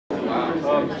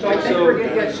So I think we're going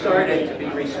to get started to be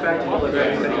respectful of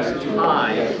everybody's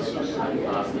time.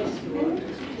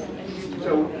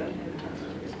 So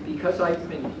because I've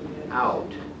been out,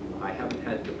 I haven't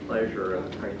had the pleasure of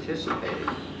participating,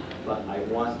 but I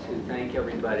want to thank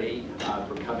everybody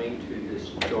for coming to this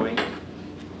joint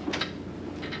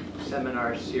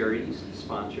seminar series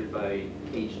sponsored by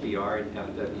HDR and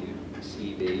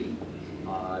FWCB.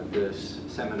 This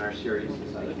seminar series,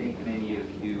 as I think many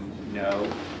of you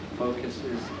know,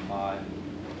 focuses on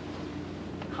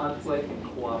conflict and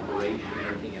cooperation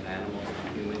working in animals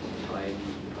and human society.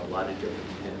 A lot of different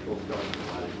potentials going in a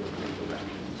lot of different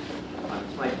directions.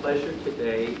 It's my pleasure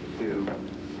today to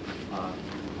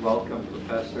welcome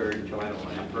Professor Joanna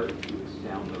Lambert, who is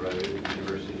down the road at the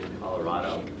University of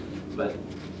Colorado. But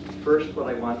first, what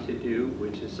I want to do,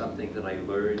 which is something that I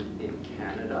learned in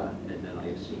Canada, and then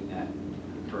I've seen that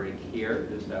occurring here,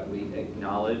 is that we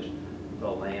acknowledge the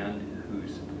land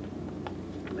whose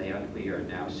land we are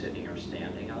now sitting or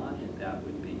standing on, and that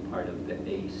would be part of the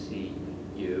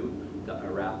ACU, the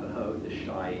Arapaho, the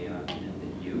Cheyenne, and the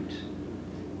Ute.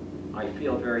 I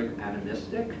feel very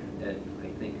animistic, and I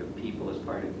think of people as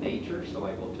part of nature, so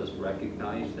I will just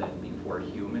recognize that before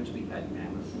humans we had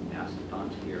mammoths and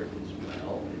mastodons here as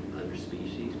well, and other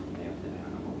species, plant and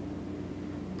animal.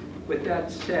 With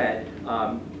that said,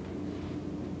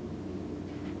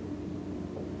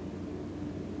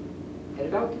 at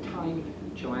about the time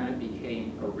Joanna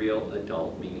became a real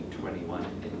adult, meaning 21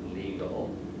 and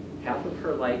legal, half of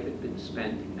her life had been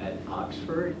spent at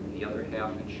Oxford and the other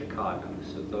half in Chicago.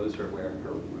 So those are where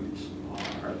her roots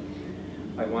are.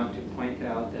 I want to point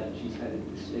out that she's had a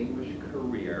distinguished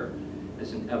career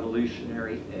as an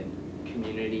evolutionary and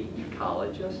community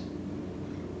ecologist,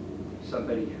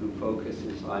 somebody who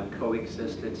focuses on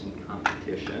coexistence and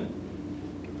competition.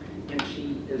 And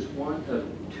she is one of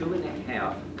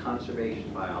 2.5 conservation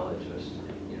biologists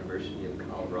at the University of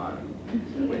Colorado,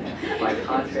 which by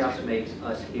contrast makes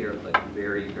us here look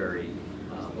very, very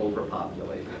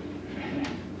overpopulated.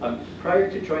 Prior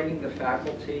to joining the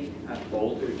faculty at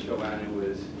Boulder, Joanna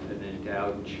was an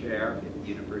endowed chair at the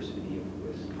University of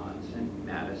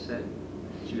Wisconsin-Madison.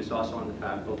 She was also on the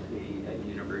faculty at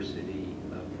University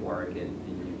of Oregon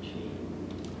in Eugene.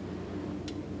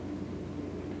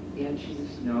 And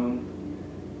she's known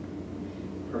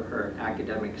for her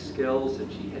academic skills, and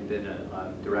she had been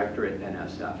a director at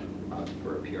NSF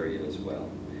for a period as well.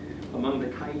 Among the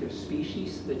kind of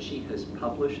species that she has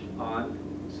published on,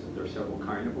 so there are several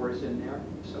carnivores in there,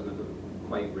 some of them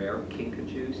quite rare,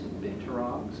 kinkajous and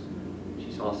binturongs.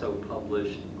 She's also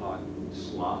published on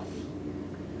sloths.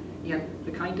 And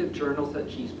the kind of journals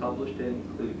that she's published in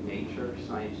include Nature,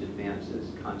 Science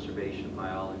Advances, Conservation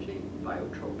Biology,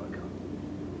 Biotropica.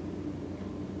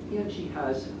 And she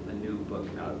has a new book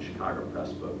out, Chicago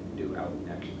Press book, due out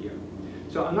next year.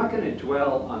 So I'm not going to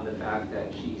dwell on the fact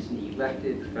that she's an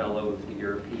elected fellow of the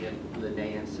European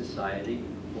Linnaean Society,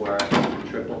 or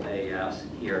AAAS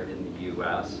here in the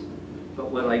US. But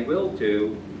what I will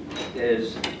do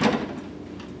is,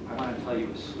 I want to tell you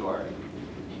a story.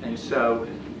 And so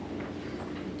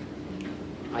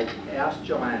I asked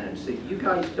Joanna, and said, you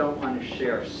guys don't want to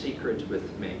share secrets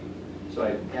with me. So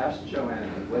I asked Joanna,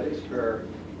 what is her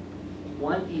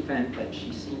one event that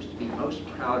she seems to be most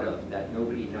proud of that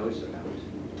nobody knows about?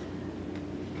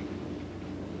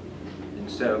 And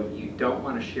so you don't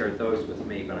want to share those with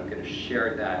me, but I'm going to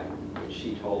share that which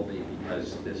she told me,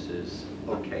 because this is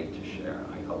okay to share,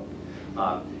 I hope.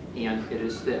 And it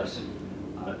is this.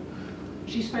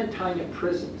 She spent time in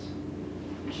prisons.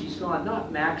 She's gone,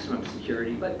 not maximum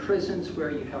security, but prisons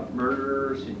where you have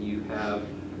murderers and you have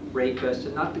rapists,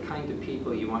 and not the kind of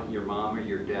people you want your mom or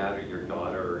your dad or your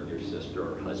daughter or your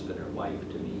sister or husband or wife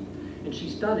to meet. And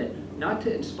she's done it not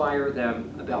to inspire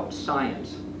them about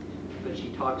science, but she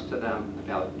talks to them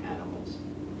about animals.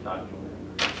 Dr.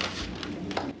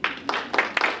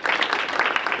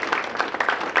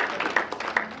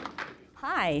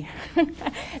 Hi.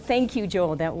 Thank you,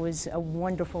 Joel. That was a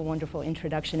wonderful, wonderful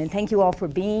introduction. And thank you all for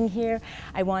being here.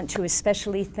 I want to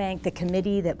especially thank the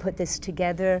committee that put this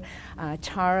together,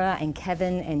 Tara and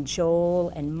Kevin and Joel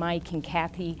and Mike and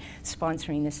Kathy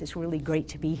sponsoring this. It's really great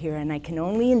to be here. And I can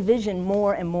only envision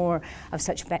more and more of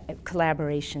such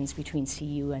collaborations between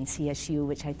CU and CSU,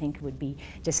 which I think would be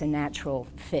just a natural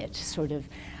fit, sort of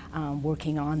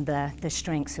working on the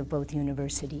strengths of both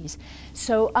universities.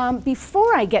 So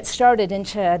before I get started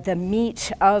into the meat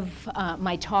of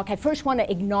my talk, I first want to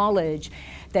acknowledge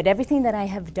that everything that I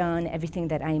have done, everything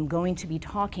that I am going to be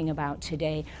talking about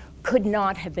today, could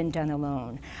not have been done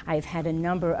alone. I've had a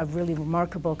number of really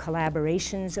remarkable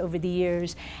collaborations over the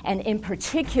years, and in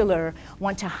particular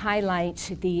want to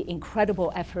highlight the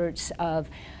incredible efforts of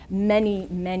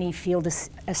many field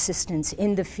assistants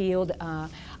in the field,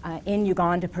 in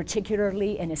Uganda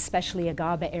particularly, and especially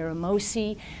Agaba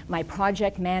Eramosi, my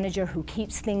project manager who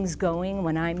keeps things going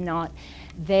when I'm not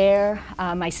there,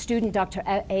 my student Dr.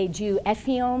 Eju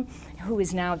Effiong, who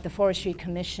is now at the Forestry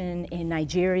Commission in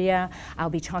Nigeria. I'll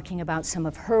be talking about some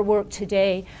of her work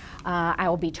today.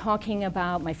 I'll be talking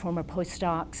about my former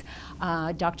postdocs,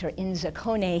 Dr. Inza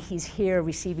Kone. He's here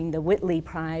receiving the Whitley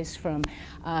Prize from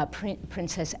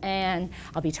Princess Anne.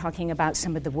 I'll be talking about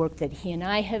some of the work that he and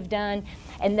I have done.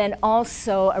 And then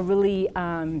also a really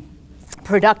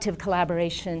productive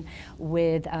collaboration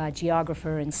with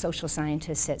geographer and social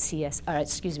scientist at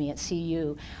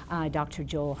CU, Dr.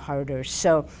 Joel Harder.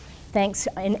 So thanks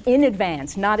in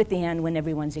advance, not at the end when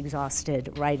everyone's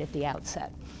exhausted, right at the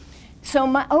outset. So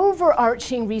my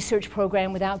overarching research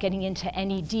program, without getting into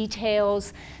any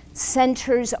details,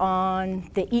 centers on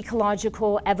the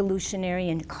ecological, evolutionary,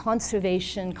 and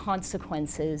conservation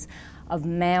consequences of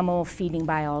mammal feeding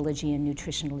biology and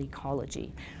nutritional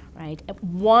ecology. Right?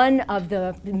 One of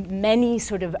the many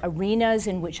sort of arenas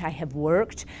in which I have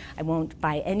worked, I won't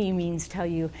by any means tell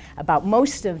you about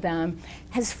most of them,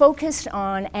 has focused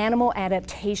on animal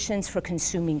adaptations for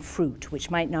consuming fruit, which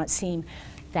might not seem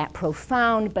that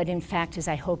profound, but in fact, as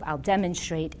I hope I'll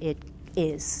demonstrate, it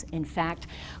is, in fact,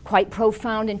 quite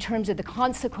profound in terms of the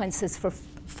consequences for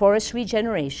forest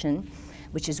regeneration,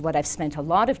 which is what I've spent a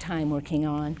lot of time working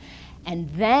on, and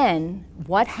then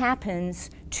what happens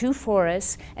to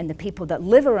forests and the people that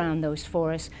live around those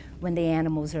forests when the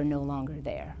animals are no longer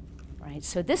there. Right?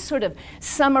 So this sort of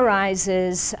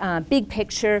summarizes big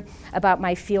picture about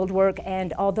my field work,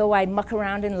 and although I muck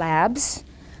around in labs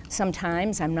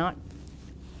sometimes, I'm not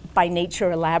by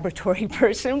nature a laboratory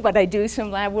person, but I do some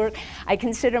lab work. I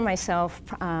consider myself,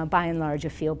 by and large, a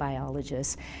field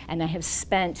biologist, and I have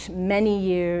spent many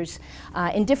years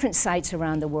in different sites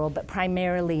around the world, but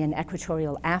primarily in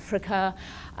equatorial Africa.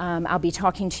 I'll be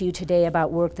talking to you today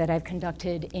about work that I've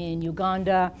conducted in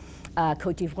Uganda,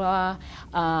 Cote d'Ivoire,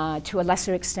 to a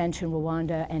lesser extent in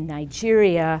Rwanda and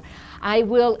Nigeria. I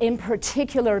will in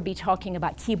particular be talking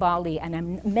about Kibale,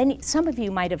 and some of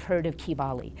you might have heard of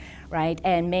Kibale, right,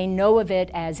 and may know of it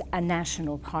as a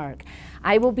national park.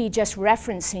 I will be just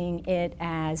referencing it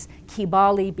as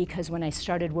Kibale because when I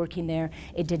started working there,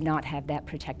 it did not have that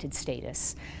protected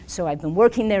status. So I've been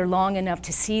working there long enough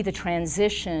to see the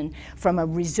transition from a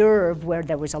reserve where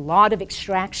there was a lot of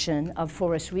extraction of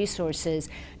forest resources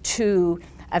to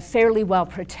a fairly well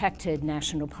protected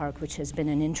national park, which has been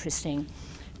an interesting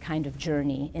kind of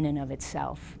journey in and of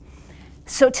itself.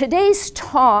 So today's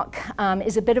talk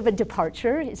is a bit of a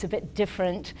departure. It's a bit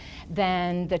different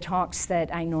than the talks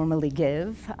that I normally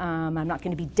give. I'm not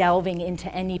going to be delving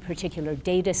into any particular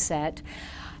data set.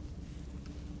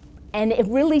 And it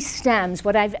really stems,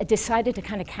 what I've decided to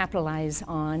kind of capitalize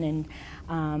on,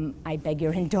 and I beg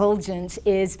your indulgence,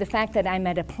 is the fact that I'm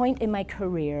at a point in my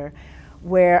career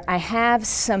where I have a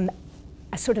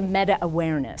sort of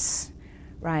meta-awareness,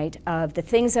 right, of the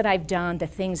things that I've done, the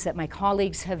things that my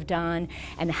colleagues have done,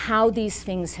 and how these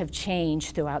things have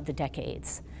changed throughout the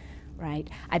decades, right?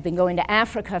 I've been going to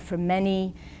Africa for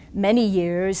many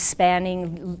years,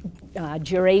 spanning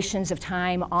durations of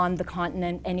time on the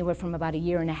continent, anywhere from about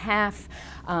 1.5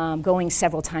 years, going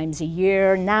several times a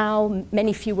year. Now,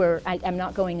 many fewer, I'm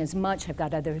not going as much. I've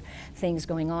got other things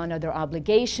going on, other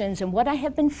obligations, and what I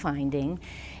have been finding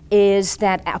is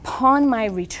that upon my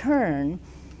return,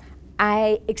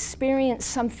 I experienced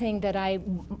something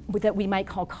that we might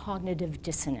call cognitive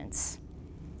dissonance,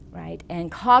 right?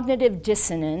 And cognitive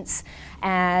dissonance,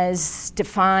 as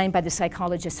defined by the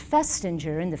psychologist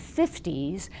Festinger in the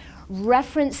 50s,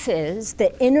 references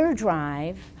the inner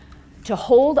drive to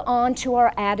hold on to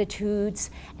our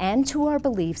attitudes and to our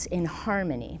beliefs in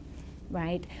harmony,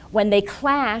 right? When they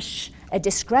clash, a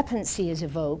discrepancy is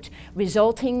evoked,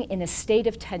 resulting in a state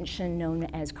of tension known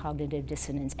as cognitive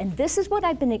dissonance. And this is what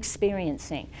I've been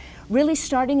experiencing, really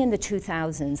starting in the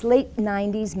 2000s, late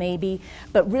 90s maybe,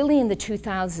 but really in the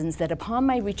 2000s, that upon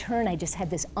my return, I just had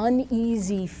this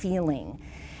uneasy feeling,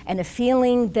 and a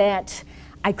feeling that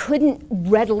I couldn't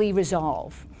readily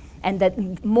resolve. And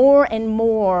that more and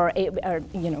more,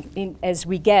 as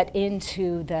we get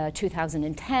into the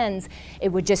 2010s, it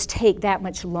would just take that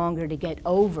much longer to get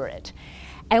over it.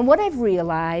 And what I've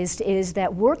realized is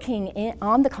that working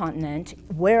on the continent,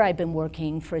 where I've been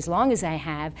working for as long as I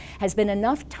have, has been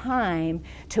enough time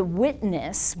to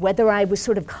witness, whether I was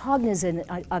sort of cognizant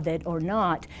of it or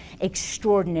not,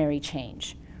 extraordinary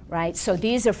change. right? So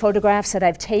these are photographs that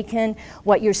I've taken.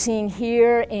 What you're seeing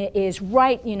here is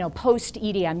right, post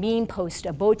Idi Amin, post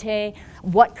Obote,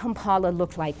 what Kampala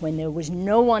looked like when there was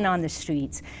no one on the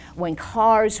streets, when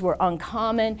cars were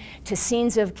uncommon, to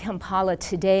scenes of Kampala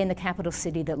today in the capital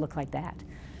city that look like that,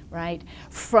 right?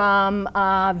 From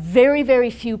very, very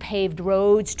few paved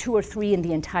roads, 2 or 3 in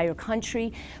the entire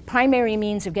country. Primary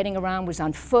means of getting around was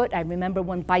on foot. I remember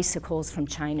when bicycles from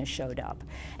China showed up,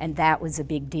 and that was a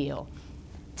big deal.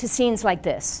 To scenes like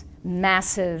this,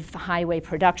 massive highway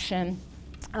production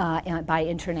by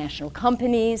international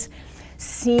companies,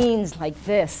 scenes like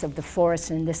this of the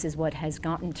forest, and this is what has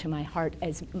gotten to my heart,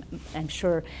 as I'm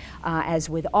sure as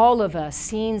with all of us,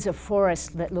 scenes of forests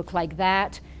that look like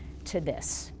that to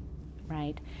this,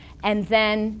 right? And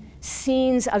then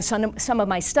scenes of some of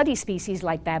my study species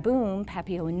like baboon,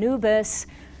 Papio nubis,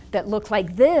 that look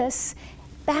like this.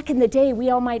 Back in the day, we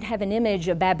all might have an image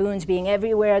of baboons being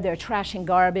everywhere. They're trashing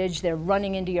garbage, they're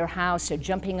running into your house, they're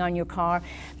jumping on your car.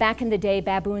 Back in the day,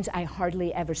 baboons, I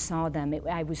hardly ever saw them.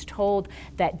 I was told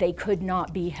that they could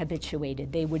not be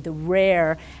habituated. They were the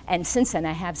rare, and since then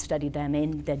I have studied them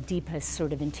in the deepest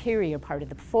sort of interior part of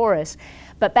the forest.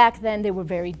 But back then they were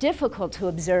very difficult to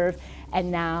observe,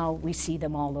 and now we see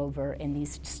them all over in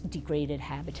these degraded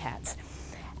habitats.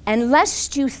 And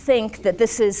lest you think that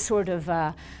this is sort of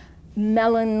a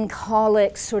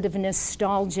melancholic, sort of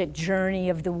nostalgic journey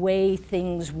of the way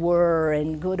things were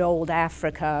in good old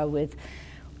Africa with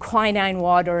quinine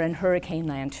water and hurricane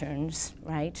lanterns,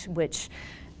 right? Which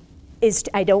is,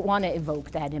 I don't want to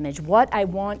evoke that image. What I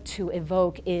want to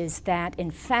evoke is that,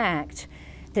 in fact,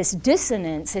 this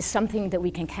dissonance is something that we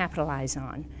can capitalize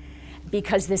on,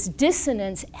 because this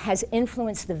dissonance has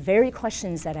influenced the very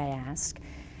questions that I ask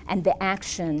and the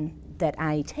action that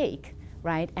I take.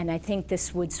 Right? And I think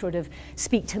this would sort of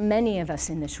speak to many of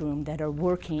us in this room that are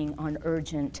working on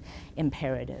urgent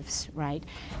imperatives, right?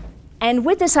 And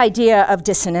with this idea of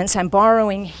dissonance, I'm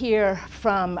borrowing here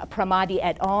from Pramadi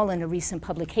et al. In a recent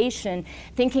publication,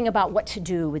 thinking about what to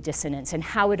do with dissonance and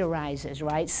how it arises,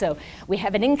 right? So we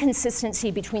have an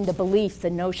inconsistency between the belief, the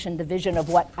notion, the vision of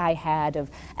what I had of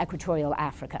equatorial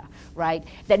Africa, right?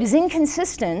 That is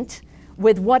inconsistent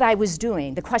with what I was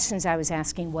doing, the questions I was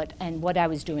asking, what I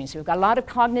was doing. So we've got a lot of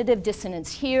cognitive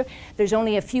dissonance here. There's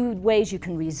only a few ways you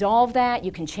can resolve that.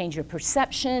 You can change your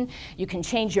perception. You can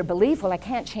change your belief. Well, I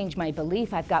can't change my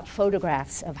belief. I've got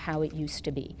photographs of how it used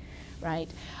to be, right?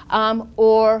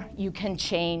 Or you can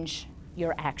change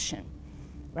your action,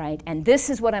 right? And this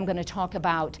is what I'm going to talk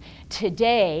about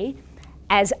today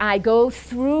as I go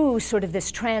through sort of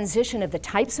this transition of the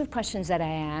types of questions that I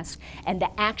ask and the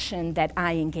action that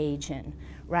I engage in,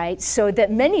 right? So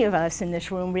that many of us in this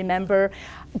room remember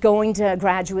going to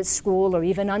graduate school or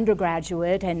even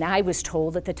undergraduate, and I was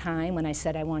told at the time when I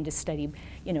said I wanted to study,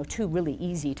 2 really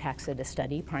easy taxa to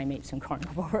study, primates and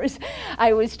carnivores,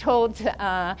 I was told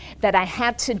that I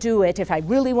had to do it, if I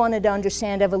really wanted to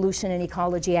understand evolution and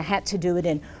ecology, I had to do it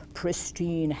in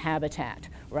pristine habitat,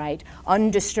 right?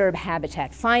 Undisturbed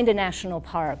habitat. Find a national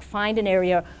park. Find an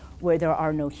area where there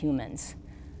are no humans,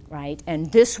 right? And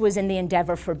this was in the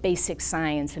endeavor for basic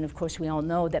science. And of course, we all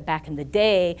know that back in the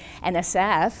day,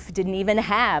 NSF didn't even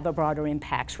have a broader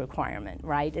impacts requirement,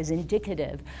 right? As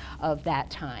indicative of that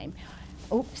time.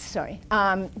 Oops, sorry.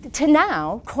 To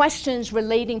now, questions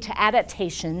relating to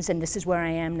adaptations, and this is where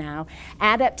I am now,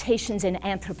 adaptations in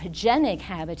anthropogenic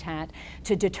habitat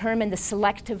to determine the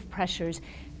selective pressures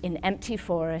in empty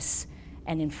forests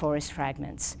and in forest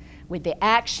fragments, with the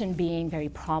action being very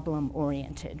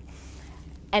problem-oriented.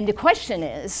 And the question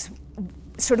is,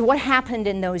 sort of what happened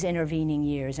in those intervening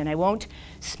years? And I won't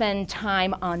spend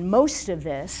time on most of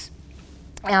this.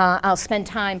 I'll spend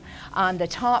time on the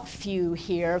top few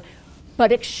here,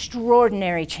 but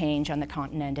extraordinary change on the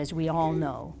continent, as we all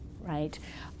know, right?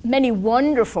 Many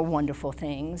wonderful, wonderful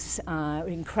things,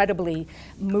 incredibly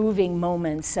moving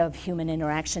moments of human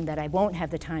interaction that I won't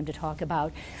have the time to talk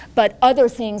about, but other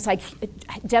things like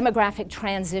demographic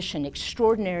transition,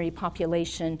 extraordinary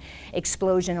population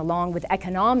explosion, along with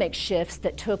economic shifts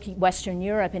that took Western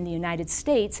Europe and the United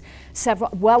States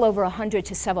well over 100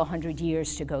 to several hundred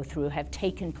years to go through, have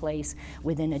taken place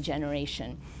within a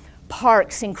generation.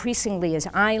 Parks increasingly as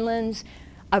islands,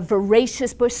 a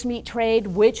voracious bushmeat trade,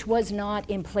 which was not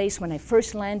in place when I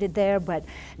first landed there, but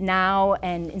now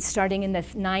and starting in the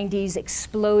 90s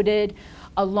exploded,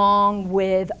 along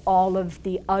with all of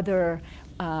the other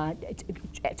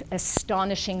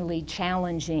astonishingly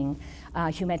challenging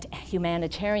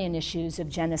humanitarian issues of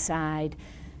genocide,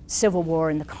 civil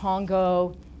war in the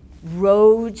Congo,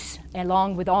 roads,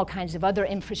 along with all kinds of other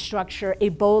infrastructure,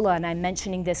 Ebola, and I'm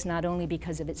mentioning this not only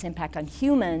because of its impact on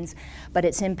humans, but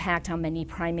its impact on many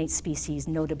primate species,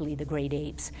 notably the great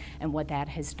apes, and what that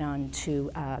has done to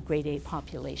great ape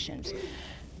populations.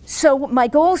 So my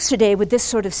goals today with this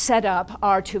sort of setup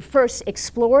are to first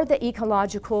explore the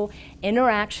ecological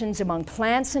interactions among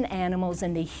plants and animals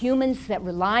and the humans that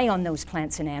rely on those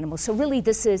plants and animals. So really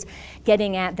this is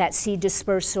getting at that seed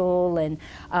dispersal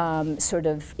and sort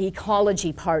of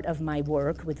ecology part of my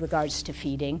work with regards to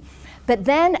feeding. But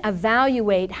then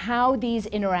evaluate how these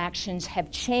interactions have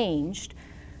changed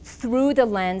through the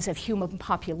lens of human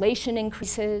population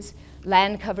increases,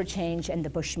 land cover change, and the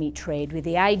bushmeat trade, with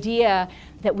the idea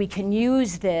that we can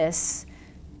use this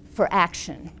for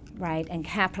action, right, and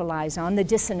capitalize on the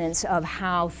dissonance of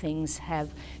how things have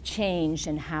changed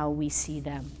and how we see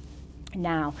them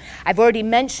now. I've already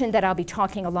mentioned that I'll be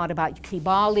talking a lot about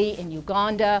Kibale in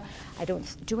Uganda.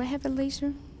 Do I have a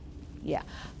laser? Yeah,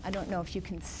 I don't know if you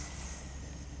can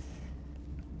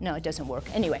no, it doesn't work.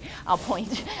 Anyway, I'll point.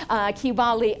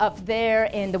 Kibale up there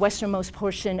in the westernmost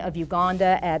portion of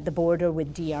Uganda at the border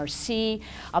with DRC.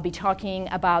 I'll be talking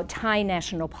about Tai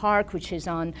National Park, which is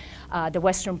on the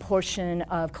western portion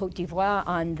of Côte d'Ivoire,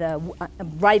 on the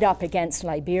right up against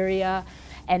Liberia,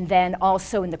 and then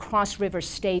also in the Cross River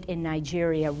State in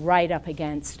Nigeria, right up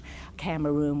against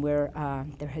Cameroon, where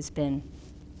there has been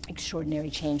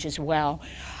extraordinary change as well.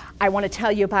 I want to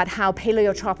tell you about how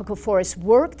paleotropical forests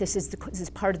work. This is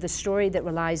part of the story that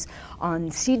relies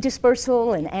on seed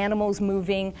dispersal and animals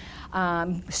moving,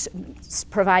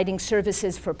 providing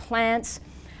services for plants.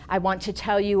 I want to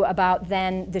tell you about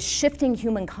then the shifting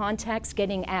human context,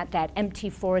 getting at that empty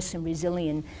forest and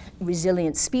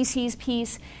resilient species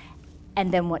piece,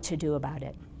 and then what to do about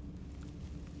it.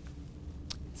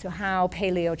 So how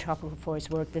paleotropical forests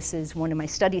work. This is one of my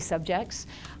study subjects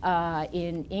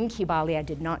in Kibale. I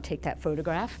did not take that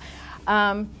photograph.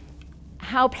 How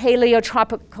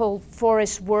paleotropical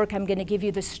forests work, I'm going to give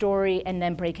you the story and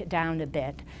then break it down a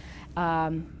bit.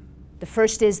 The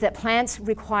first is that plants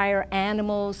require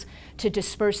animals to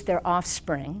disperse their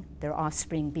offspring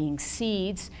being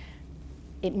seeds.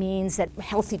 It means that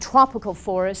healthy tropical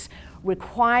forests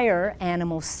require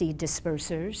animal seed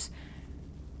dispersers.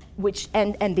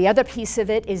 And the other piece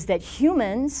of it is that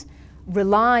humans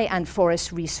rely on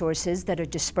forest resources that are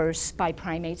dispersed by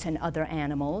primates and other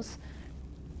animals.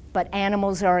 But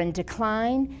animals are in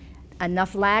decline.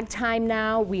 Enough lag time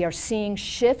now. We are seeing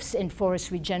shifts in forest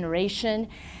regeneration,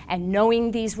 and knowing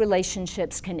these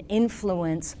relationships can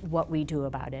influence what we do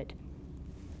about it.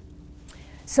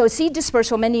 So seed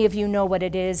dispersal, many of you know what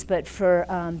it is, but for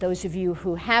those of you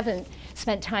who haven't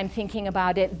spent time thinking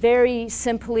about it, very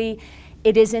simply,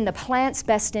 it is in the plant's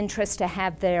best interest to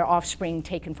have their offspring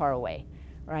taken far away,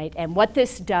 right? And what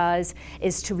this does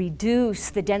is to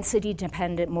reduce the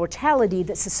density-dependent mortality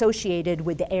that's associated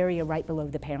with the area right below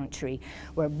the parent tree,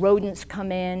 where rodents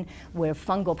come in, where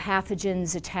fungal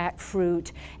pathogens attack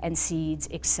fruit and seeds,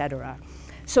 etc.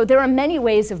 So there are many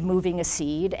ways of moving a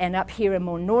seed, and up here in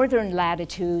more northern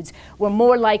latitudes, we're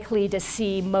more likely to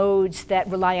see modes that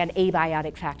rely on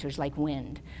abiotic factors like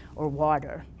wind or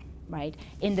water. Right?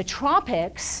 In the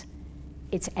tropics,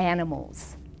 it's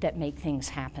animals that make things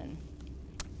happen.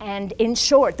 And in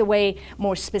short, the way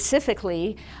more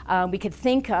specifically we could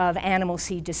think of animal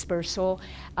seed dispersal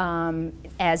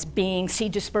as being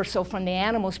seed dispersal from the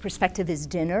animal's perspective is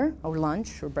dinner or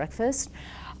lunch or breakfast.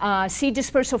 Seed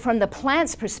dispersal from the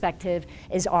plant's perspective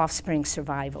is offspring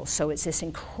survival. So it's this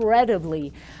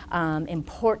incredibly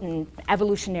important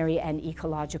evolutionary and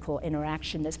ecological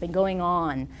interaction that's been going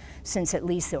on since at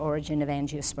least the origin of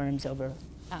angiosperms over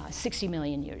 60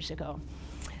 million years ago.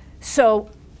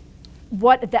 So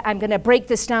I'm going to break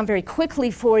this down very quickly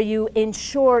for you. In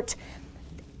short,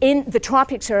 the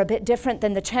tropics are a bit different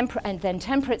than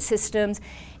temperate systems.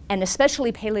 And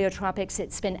especially paleotropics,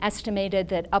 it's been estimated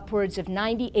that upwards of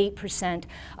 98%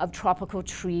 of tropical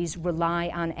trees rely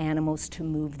on animals to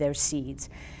move their seeds.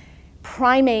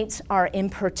 Primates are in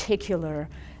particular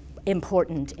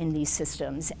important in these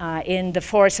systems. In the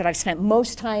forest that I've spent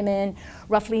most time in,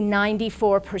 roughly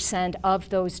 94% of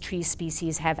those tree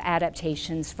species have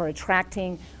adaptations for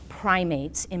attracting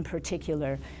primates in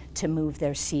particular to move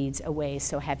their seeds away,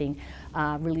 so having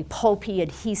really pulpy,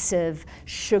 adhesive,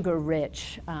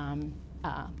 sugar-rich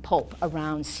pulp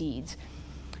around seeds.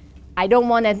 I don't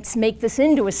want to make this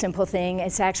into a simple thing.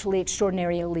 It's actually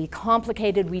extraordinarily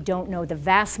complicated. We don't know the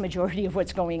vast majority of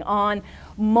what's going on.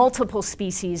 Multiple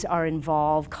species are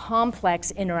involved,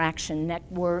 complex interaction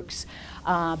networks.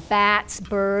 Bats,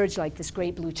 birds like this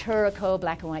great blue turaco,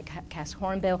 black and white cast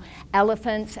hornbill.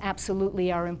 Elephants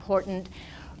absolutely are important.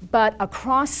 But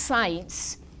across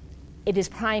sites, it is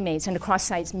primates, and across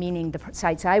sites meaning the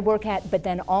sites I work at, but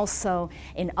then also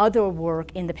in other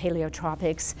work in the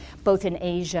paleotropics, both in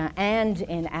Asia and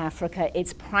in Africa,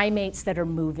 it's primates that are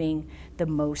moving the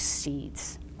most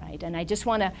seeds, right? And I just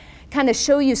want to kind of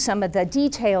show you some of the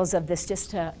details of this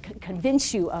just to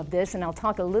convince you of this, and I'll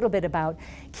talk a little bit about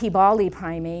Kibale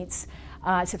primates.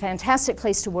 It's a fantastic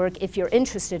place to work if you're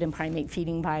interested in primate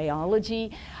feeding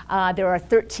biology. There are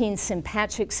 13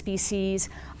 sympatric species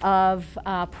of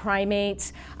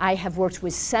primates. I have worked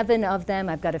with 7 of them.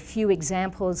 I've got a few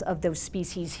examples of those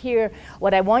species here.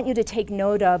 What I want you to take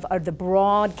note of are the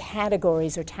broad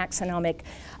categories or taxonomic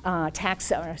the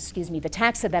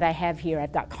taxa that I have here.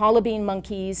 I've got colobine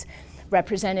monkeys,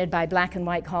 represented by black and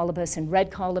white colobus and red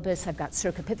colobus. I've got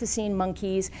Cercopithecine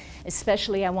monkeys.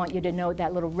 Especially, I want you to note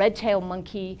that little red-tailed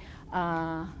monkey.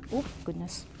 Oh,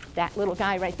 goodness, that little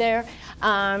guy right there.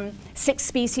 6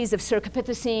 species of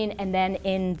Cercopithecine, and then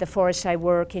in the forest I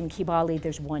work in Kibale,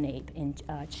 there's 1 ape in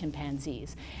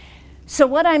chimpanzees. So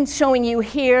what I'm showing you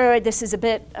here, this is a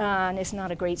bit, it's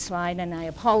not a great slide, and I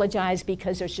apologize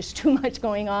because there's just too much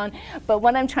going on, but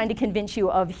what I'm trying to convince you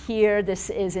of here, this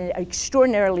is an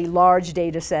extraordinarily large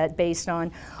data set based on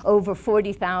over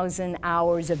 40,000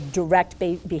 hours of direct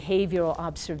behavioral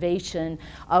observation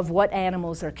of what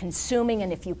animals are consuming,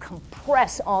 and if you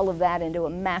compress all of that into a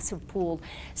massive pooled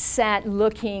set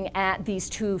looking at these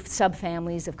 2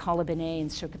 subfamilies of Colobinae and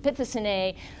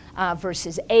Cercopithecinae,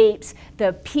 versus apes,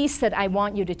 the piece that I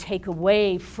want you to take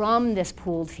away from this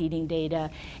pooled feeding data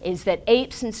is that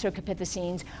apes and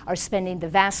Cercopithecines are spending the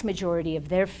vast majority of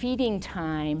their feeding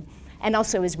time, and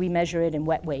also as we measure it in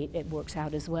wet weight, it works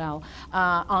out as well,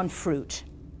 on fruit.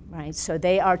 Right? So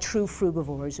they are true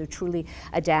frugivores, or truly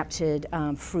adapted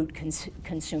fruit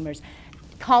consumers.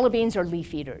 Colobines are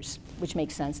leaf eaters, which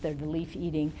makes sense. They're the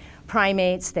leaf-eating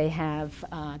primates. They have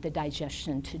the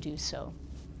digestion to do so.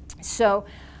 So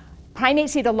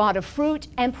primates eat a lot of fruit,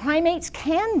 and primates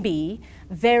can be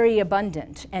very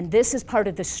abundant. And this is part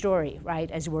of the story,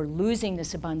 right, as we're losing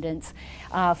this abundance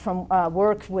from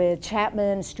work with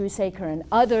Chapman, Strusaker, and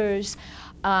others.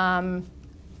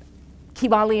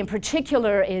 Kibale in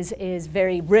particular is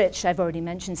very rich, I've already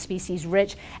mentioned species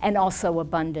rich, and also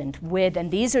abundant with, and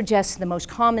these are just the most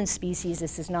common species,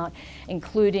 this is not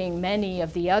including many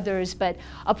of the others, but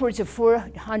upwards of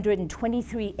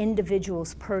 423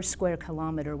 individuals per square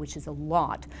kilometer, which is a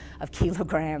lot of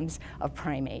kilograms of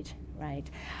primate, right?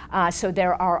 So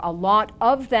there are a lot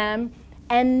of them,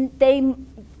 and they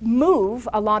move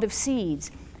a lot of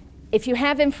seeds. If you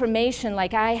have information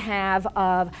like I have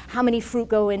of how many fruit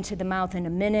go into the mouth in a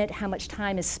minute, how much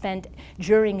time is spent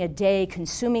during a day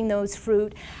consuming those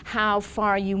fruit, how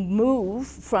far you move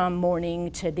from morning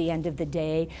to the end of the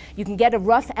day, you can get a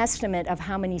rough estimate of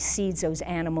how many seeds those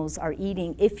animals are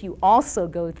eating if you also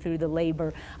go through the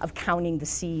labor of counting the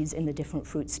seeds in the different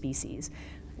fruit species,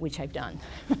 which I've done.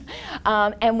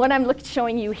 And what I'm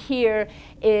showing you here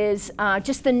is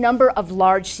just the number of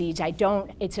large seeds.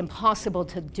 It's impossible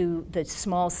to do the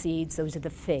small seeds. Those are the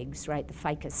figs, right? The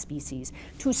ficus species,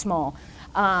 too small.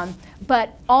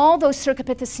 But all those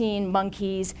Cercopithecine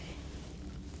monkeys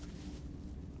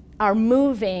are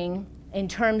moving in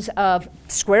terms of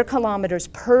square kilometers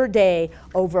per day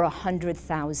over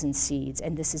 100,000 seeds,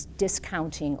 and this is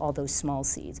discounting all those small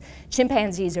seeds.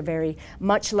 Chimpanzees are very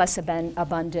much less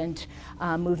abundant,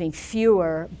 moving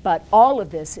fewer, but all of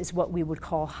this is what we would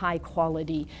call high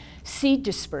quality seed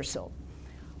dispersal.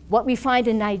 What we find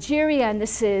in Nigeria, and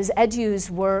this is Edu's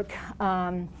work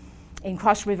in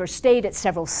Cross River State at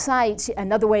several sites,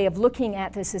 another way of looking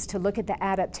at this is to look at the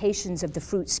adaptations of the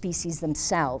fruit species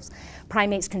themselves.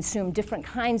 Primates consume different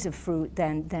kinds of fruit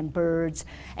than birds,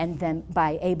 and then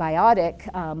by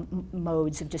abiotic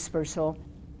modes of dispersal.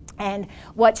 And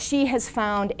what she has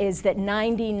found is that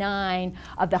 99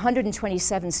 of the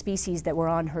 127 species that were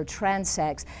on her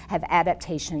transects have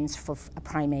adaptations for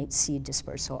primate seed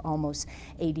dispersal, almost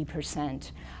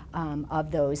 80%.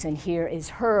 Of those, and here is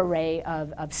her array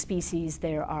of species.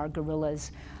 There are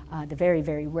gorillas, the very,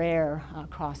 very rare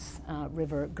cross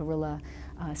river gorilla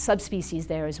subspecies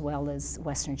there, as well as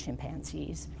western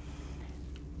chimpanzees.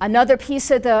 Another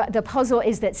piece of the puzzle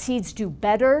is that seeds do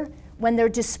better when they're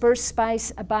dispersed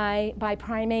by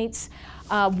primates.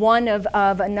 one of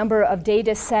a number of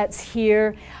data sets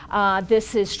here.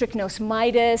 This is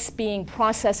strychnosmitis being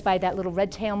processed by that little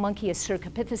red-tailed monkey as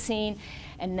cercopithecine,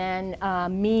 and then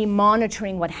me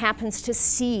monitoring what happens to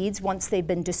seeds once they've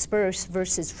been dispersed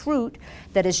versus fruit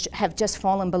that have just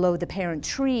fallen below the parent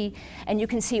tree, and you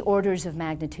can see orders of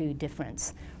magnitude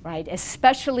difference. Right?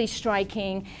 Especially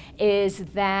striking is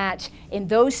that in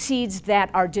those seeds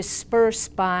that are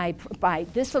dispersed by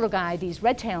this little guy, these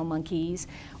red-tailed monkeys,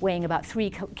 weighing about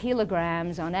 3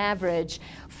 kilograms on average,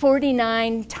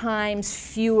 49 times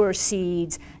fewer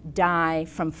seeds die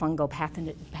from fungal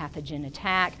pathogen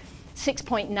attack.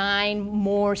 6.9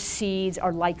 more seeds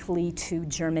are likely to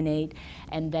germinate,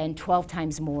 and then 12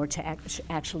 times more to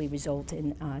actually result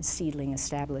in seedling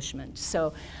establishment.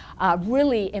 So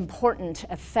really important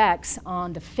effects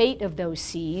on the fate of those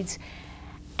seeds.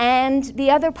 And the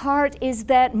other part is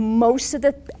that most of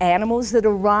the animals that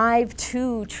arrive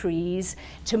to trees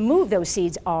to move those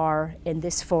seeds are, in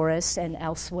this forest and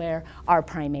elsewhere, are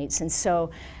primates. And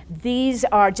so these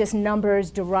are just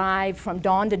numbers derived from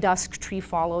dawn to dusk tree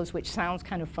follows, which sounds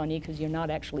kind of funny because you're not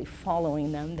actually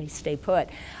following them, they stay put.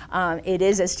 It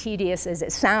is as tedious as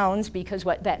it sounds, because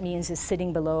what that means is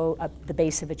sitting below the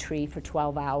base of a tree for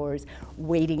 12 hours,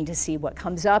 waiting to see what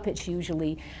comes up. It's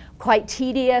usually quite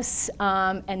tedious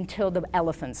until the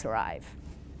elephants arrive,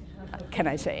 can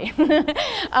I say.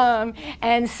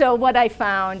 And so what I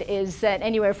found is that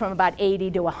anywhere from about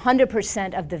 80 to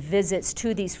 100% of the visits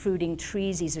to these fruiting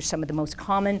trees, these are some of the most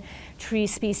common tree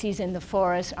species in the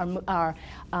forest, are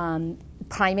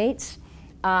primates.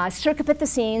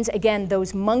 Cercopithecines, again,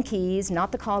 those monkeys,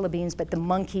 not the colobines, but the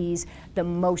monkeys, the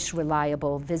most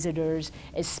reliable visitors,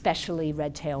 especially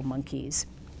red-tailed monkeys.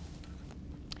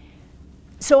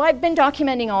 So I've been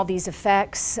documenting all these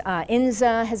effects.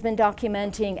 INZA has been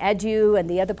documenting, EDU and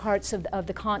the other parts of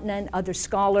the continent, other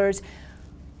scholars.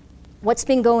 What's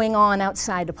been going on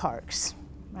outside the parks,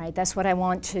 right? That's what I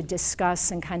want to discuss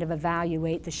and kind of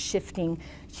evaluate the shifting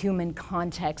human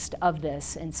context of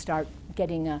this and start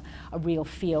getting a real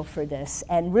feel for this.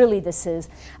 And really this is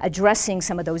addressing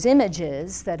some of those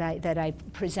images that I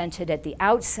presented at the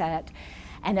outset.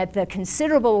 And at the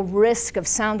considerable risk of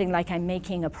sounding like I'm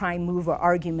making a prime mover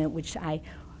argument, which I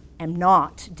am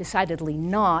not, decidedly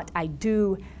not, I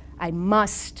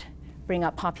must bring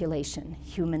up population,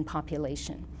 human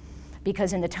population.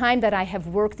 Because in the time that I have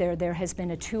worked there, there has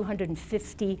been a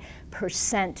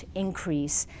 250%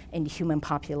 increase in human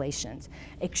populations.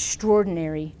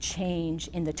 Extraordinary change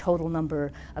in the total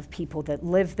number of people that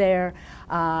live there,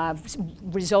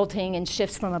 resulting in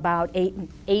shifts from about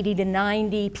 80 to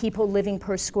 90 people living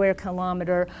per square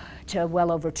kilometer to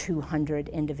well over 200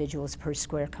 individuals per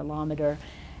square kilometer.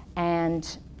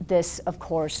 And this, of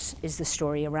course, is the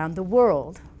story around the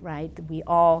world, right? We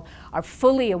all are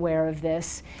fully aware of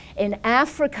this. In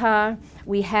Africa,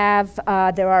 we have,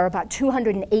 there are about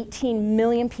 218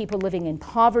 million people living in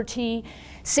poverty.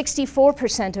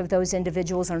 64% of those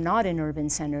individuals are not in urban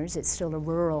centers. It's still a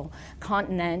rural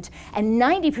continent. And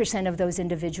 90% of those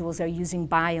individuals are using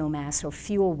biomass or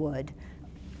fuel wood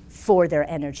for their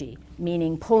energy,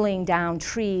 meaning pulling down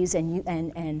trees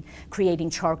and creating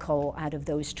charcoal out of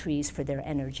those trees for their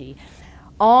energy.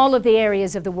 All of the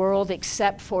areas of the world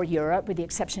except for Europe, with the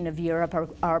exception of Europe,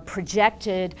 are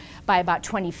projected by about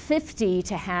 2050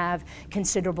 to have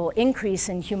considerable increase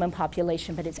in human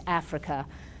population, but it's Africa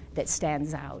that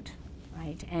stands out.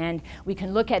 Right? And we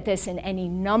can look at this in any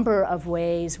number of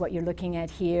ways. What you're looking at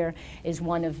here is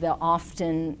one of the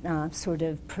often sort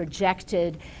of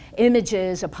projected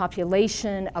images of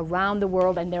population around the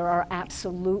world, and there are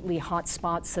absolutely hot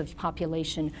spots of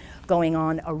population going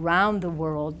on around the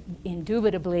world,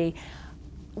 indubitably.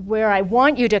 Where I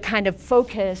want you to kind of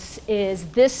focus is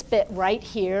this bit right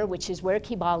here, which is where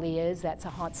Kibale is. That's a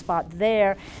hot spot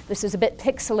there. This is a bit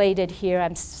pixelated here,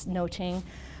 I'm noting,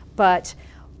 but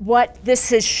what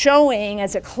this is showing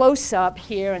as a close-up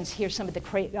here, and here's some of the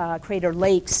crater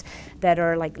lakes that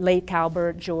are like Lake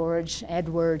Albert, George,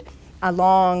 Edward,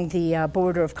 along the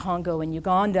border of Congo and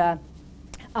Uganda.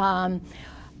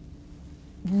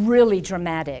 Really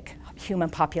dramatic human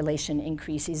population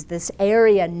increases. This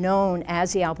area known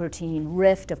as the Albertine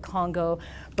Rift of Congo,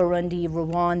 Burundi,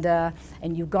 Rwanda,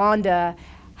 and Uganda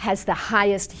has the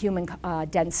highest human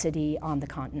density on the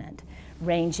continent,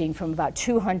 ranging from about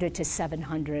 200 to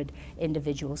 700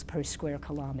 individuals per square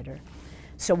kilometer.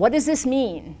 So what does this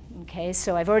mean? Okay,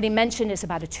 so I've already mentioned it's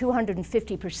about a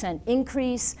 250%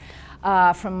 increase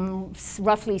from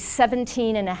roughly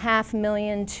 17.5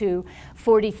 million to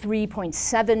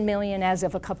 43.7 million as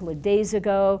of a couple of days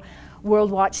ago.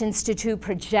 World Watch Institute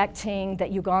projecting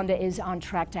that Uganda is on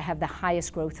track to have the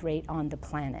highest growth rate on the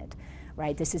planet.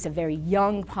 right? This is a very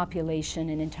young population.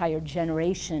 An entire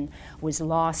generation was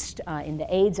lost in the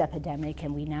AIDS epidemic,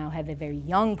 and we now have a very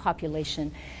young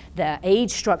population. The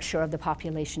age structure of the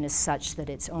population is such that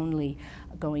it's only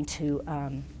going to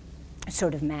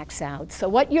sort of max out. So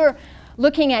what you're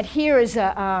looking at here is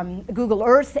a Google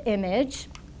Earth image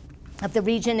of the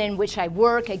region in which I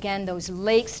work. Again, those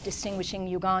lakes distinguishing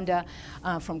Uganda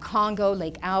from Congo,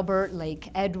 Lake Albert, Lake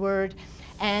Edward.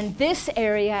 And this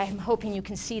area, I'm hoping you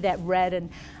can see that red, and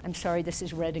I'm sorry, this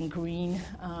is red and green.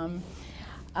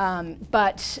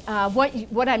 What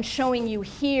I'm showing you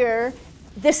here,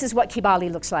 this is what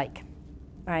Kibale looks like,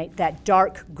 right? That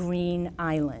dark green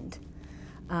island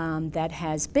that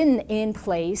has been in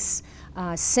place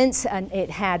since it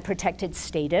had protected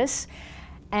status.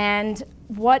 And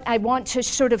what I want to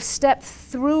sort of step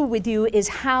through with you is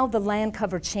how the land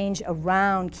cover change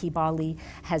around Kibale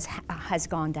has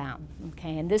gone down.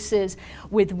 Okay, and this is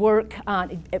with work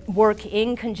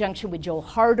in conjunction with Joel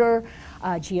Harder,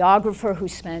 a geographer who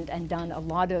spent and done a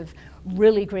lot of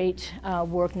really great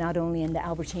work not only in the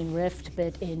Albertine Rift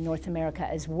but in North America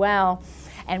as well.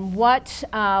 And what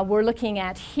we're looking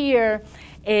at here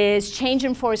is change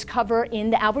in forest cover in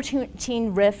the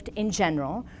Albertine Rift in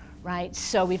general. Right,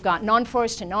 so we've got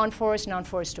non-forest to non-forest,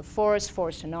 non-forest to forest,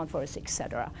 forest to non-forest, et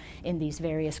cetera, in these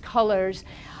various colors.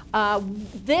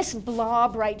 This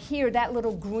blob right here, that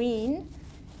little green,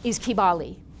 is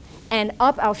Kibale. And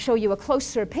up, I'll show you a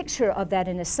closer picture of that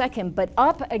in a second, but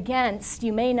up against,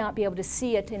 you may not be able to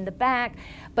see it in the back,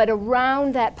 but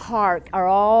around that park are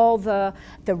all the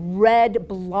red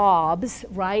blobs,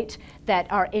 right,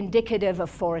 that are indicative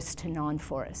of forest to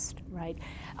non-forest, right?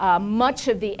 Much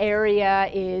of the area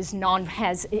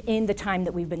has, in the time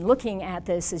that we've been looking at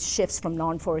this, is shifts from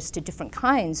non-forest to different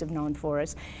kinds of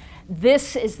non-forest.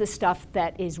 This is the stuff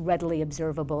that is readily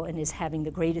observable and is having the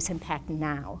greatest impact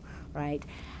now, right?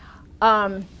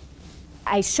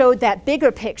 I showed that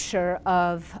bigger picture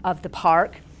of the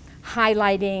park,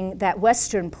 highlighting that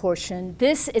western portion.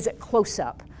 This is a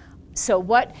close-up. So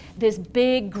what this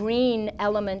big green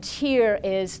element here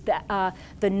is the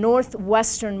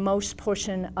northwesternmost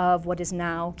portion of what is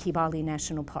now Kibale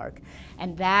National Park.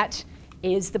 And that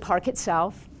is the park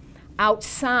itself.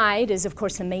 Outside is, of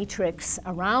course, the matrix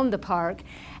around the park.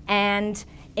 And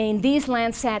in these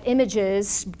Landsat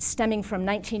images stemming from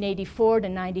 1984 to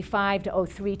 95 to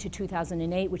 03 to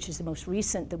 2008, which is the most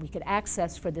recent that we could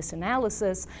access for this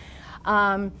analysis,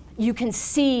 you can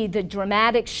see the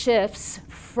dramatic shifts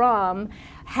from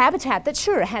habitat that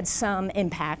sure had some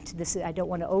impact. I don't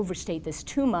want to overstate this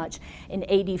too much in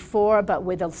 84, but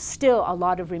with still a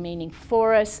lot of remaining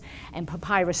forests and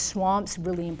papyrus swamps,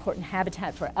 really important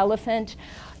habitat for elephant,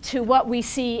 to what we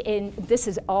see this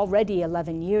is already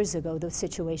 11 years ago. The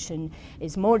situation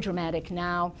is more dramatic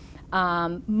now.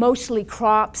 Mostly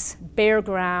crops, bare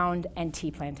ground, and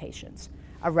tea plantations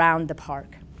around the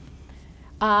park.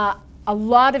 A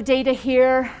lot of data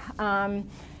here. And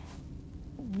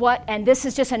this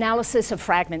is just analysis of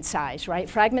fragment size, right?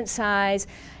 Fragment size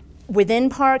within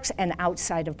parks and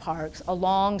outside of parks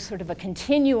along sort of a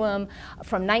continuum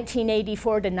from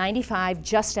 1984 to 95,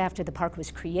 just after the park was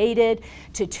created,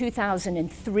 to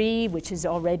 2003, which is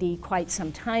already quite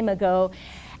some time ago.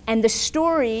 And the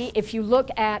story, if you look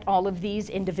at all of these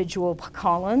individual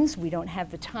columns, we don't have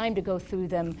the time to go through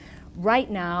them right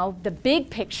now, the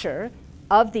big picture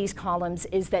of these columns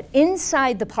is that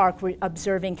inside the park we're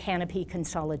observing canopy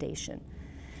consolidation,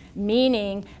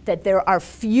 meaning that there are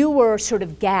fewer sort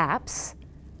of gaps,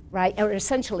 right? Or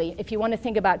essentially, if you want to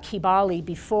think about Kibale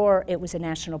before it was a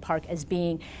national park as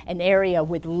being an area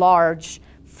with large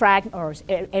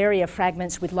area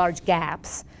fragments with large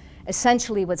gaps,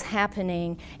 essentially what's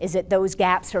happening is that those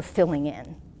gaps are filling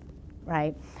in,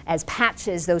 right? As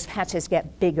patches, those patches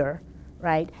get bigger,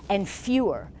 right, and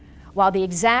fewer. While the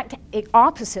exact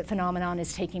opposite phenomenon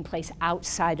is taking place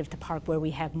outside of the park, where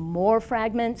we have more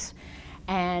fragments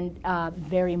and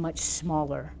very much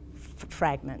smaller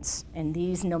fragments. And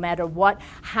these, no matter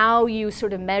how you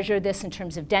sort of measure this in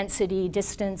terms of density,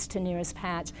 distance to nearest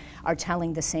patch, are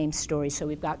telling the same story. So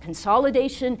we've got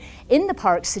consolidation in the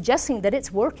park suggesting that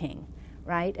it's working,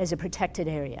 right, as a protected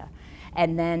area,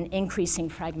 and then increasing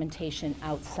fragmentation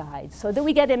outside, so that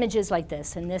we get images like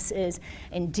this. And this is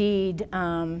indeed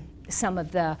some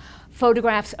of the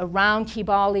photographs around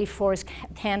Kibale, forest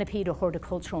canopy to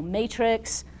horticultural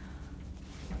matrix,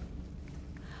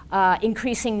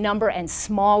 increasing number and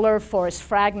smaller forest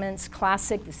fragments,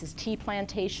 classic, this is tea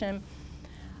plantation,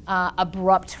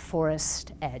 abrupt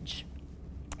forest edge.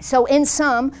 So in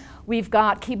sum, we've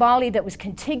got Kibale that was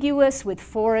contiguous with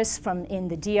forests from in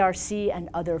the DRC and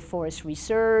other forest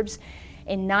reserves.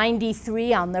 In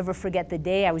 '93, I'll never forget the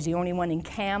day, I was the only one in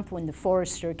camp when the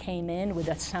forester came in with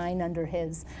a sign under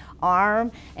his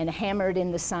arm and hammered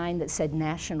in the sign that said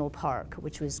National Park,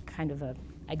 which was kind of a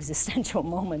existential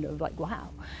moment of like, wow,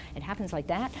 it happens like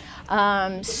that.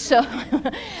 So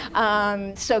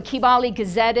Kibale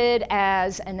gazetted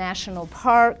as a national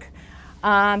park.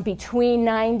 Between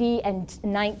 90 and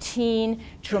 19,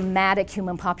 dramatic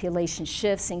human population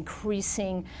shifts,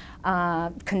 increasing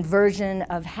conversion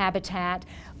of habitat,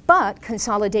 but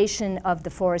consolidation of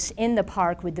the forest in the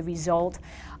park with the result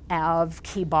of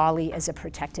Kibale as a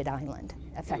protected island,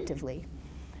 effectively.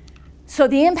 So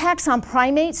the impacts on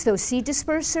primates, those seed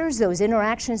dispersers, those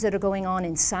interactions that are going on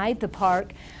inside the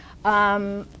park,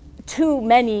 too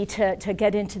many to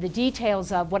get into the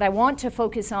details of. What I want to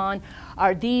focus on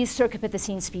are these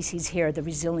Cercopithecine species here, the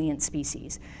resilient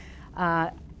species.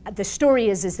 The story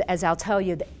is, as I'll tell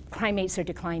you, that primates are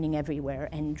declining everywhere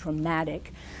and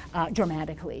dramatically,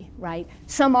 right?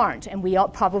 Some aren't, and we all,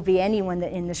 probably anyone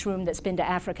that in this room that's been to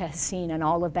Africa has seen an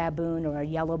olive baboon or a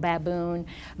yellow baboon,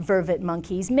 vervet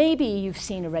monkeys. Maybe you've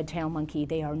seen a red-tailed monkey.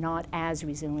 They are not as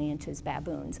resilient as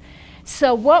baboons.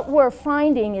 So what we're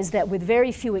finding is that with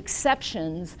very few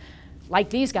exceptions,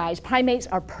 like these guys, primates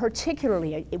are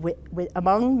particularly,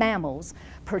 among mammals,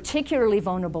 particularly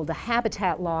vulnerable to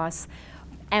habitat loss.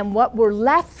 And what we're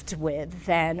left with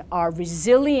then are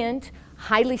resilient,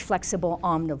 highly flexible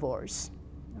omnivores.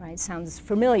 Right? Sounds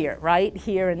familiar, right?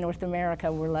 Here in North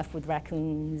America, we're left with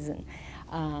raccoons and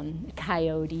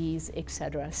coyotes, et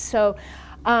cetera. So,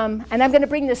 and I'm going to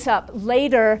bring this up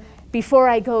later. Before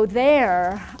I go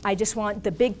there, I just want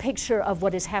the big picture of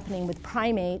what is happening with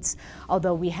primates.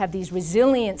 Although we have these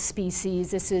resilient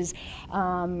species, this is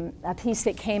a piece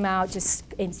that came out just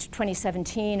in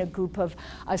 2017. A group of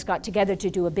us got together to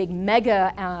do a big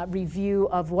mega review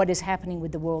of what is happening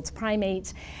with the world's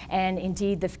primates. And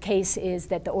indeed, the case is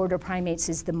that the order primates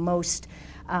is the most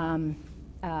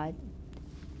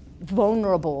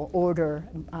vulnerable order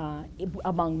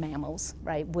among mammals,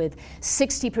 right? With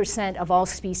 60% of all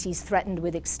species threatened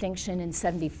with extinction and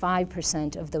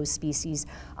 75% of those species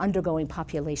undergoing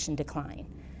population decline,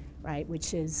 right?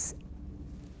 Which is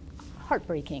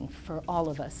heartbreaking for all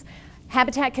of us.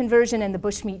 Habitat conversion and the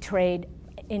bushmeat trade,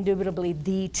 indubitably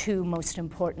the two most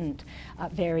important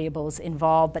variables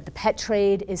involved, but the pet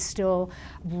trade is still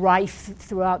rife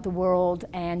throughout the world,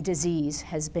 and disease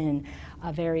has been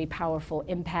a very powerful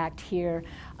impact here.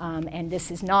 And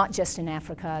this is not just in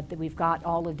Africa, that we've got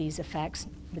all of these effects,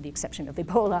 with the exception of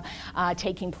Ebola,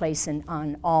 taking place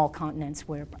on all continents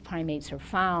where primates are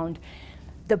found.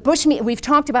 The bushmeat, we've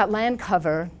talked about land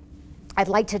cover. I'd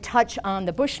like to touch on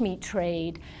the bushmeat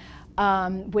trade,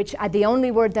 which the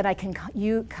only word that I can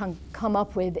come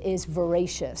up with is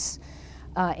voracious,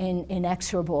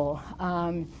 inexorable.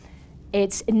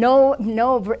 It's no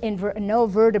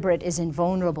vertebrate is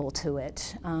invulnerable to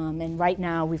it. And right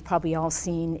now, we've probably all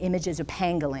seen images of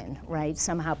pangolin, right?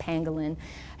 Somehow pangolin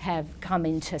have come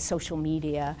into social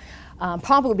media,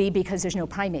 probably because there's no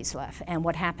primates left. And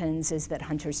what happens is that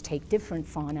hunters take different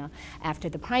fauna after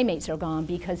the primates are gone,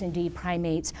 because indeed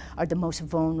primates are the most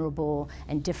vulnerable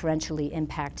and differentially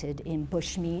impacted in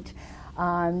bushmeat.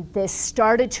 This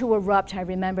started to erupt. I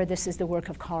remember this is the work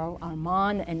of Carl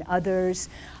Armand and others,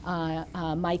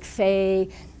 Mike Fay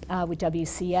with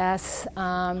WCS,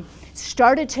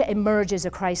 started to emerge as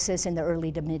a crisis in the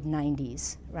early to mid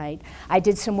 90s, right? I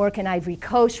did some work in Ivory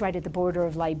Coast, right at the border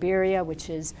of Liberia, which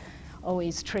is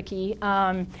always tricky.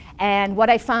 And what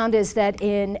I found is that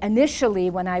initially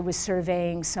when I was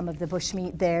surveying some of the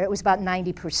bushmeat there, it was about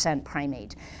 90%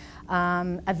 primate.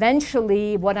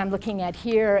 Eventually, what I'm looking at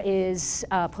here is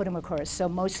Potamochorus, so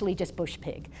mostly just bush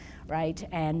pig, right?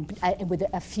 And with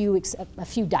a few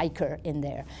duiker in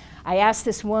there. I asked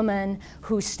this woman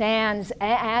who stands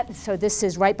so this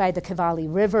is right by the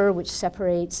Kibale River, which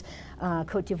separates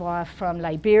Cote d'Ivoire from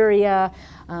Liberia.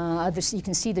 You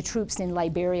can see the troops in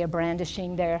Liberia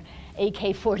brandishing their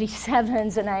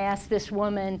AK-47s, and I asked this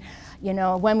woman, you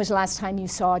know, when was the last time you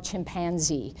saw a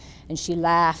chimpanzee? And she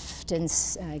laughed, and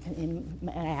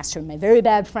I asked her in my very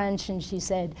bad French, and she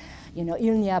said, you know,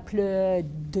 il n'y a plus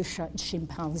de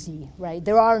chimpanzés, right?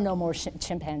 There are no more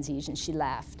chimpanzees, and she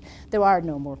laughed. There are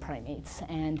no more primates.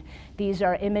 And these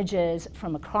are images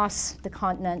from across the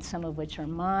continent, some of which are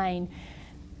mine.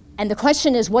 And the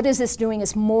question is, what is this doing?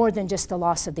 It's more than just the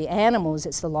loss of the animals,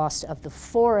 it's the loss of the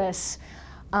forests.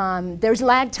 There's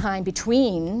lag time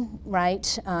between,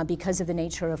 right, because of the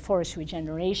nature of forest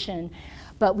regeneration.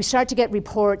 But we start to get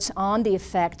reports on the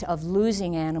effect of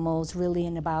losing animals really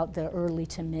in about the early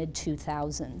to mid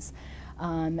 2000s.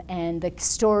 And the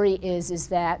story is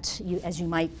that, as you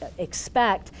might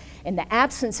expect, in the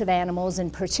absence of animals,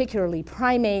 and particularly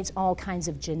primates, all kinds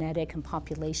of genetic and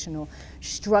populational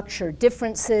structure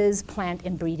differences, plant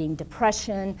and breeding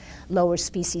depression, lower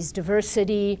species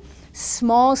diversity,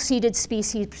 small seeded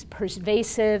species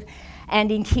pervasive,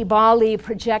 and in Kibale,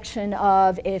 projection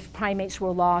of if primates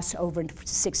were lost, over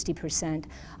 60%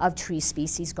 of tree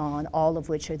species gone, all of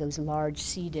which are those large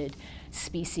seeded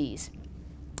species.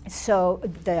 So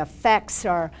the effects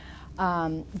are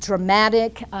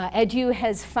dramatic. Edu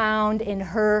has found in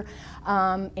her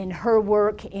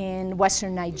work in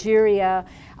Western Nigeria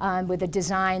with a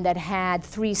design that had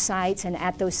 3 sites, and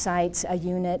at those sites a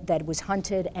unit that was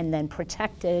hunted and then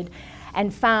protected,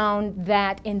 and found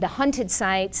that in the hunted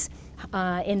sites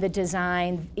in the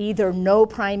design, either no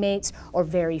primates or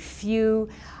very few.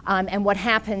 And what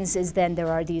happens is then there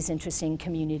are these interesting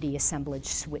community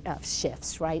assemblage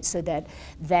shifts, right? So that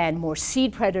then more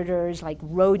seed predators like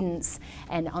rodents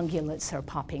and ungulates are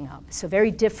popping up. So very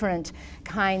different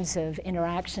kinds of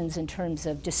interactions in terms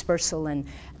of dispersal and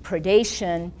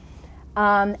predation.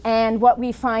 And what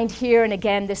we find here, and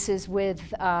again, this is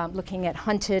with looking at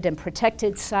hunted and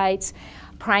protected sites,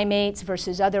 primates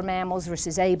versus other mammals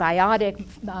versus abiotic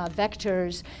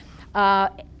vectors.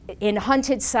 In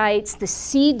hunted sites, the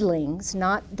seedlings,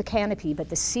 not the canopy, but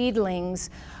the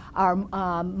seedlings are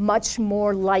much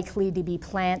more likely to be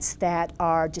plants that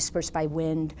are dispersed by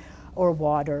wind or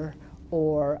water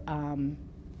or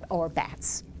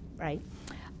bats, right?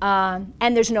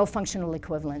 And there's no functional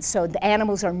equivalence. So the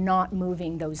animals are not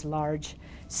moving those large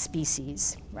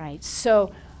species, right?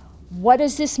 So what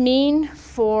does this mean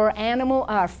for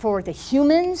for the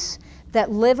humans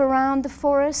that live around the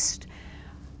forest?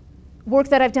 Work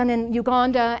that I've done in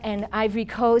Uganda and Ivory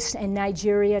Coast and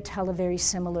Nigeria tell a very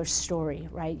similar story,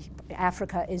 right?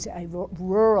 Africa is a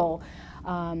rural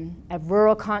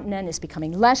continent. It's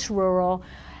becoming less rural.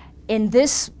 In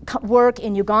this work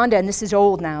in Uganda, and this is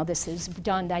old now, this is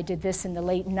done, I did this in the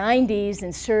late 90s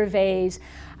in surveys,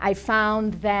 I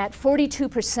found that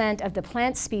 42% of the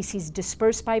plant species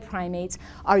dispersed by primates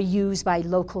are used by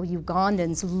local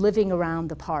Ugandans living around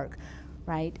the park,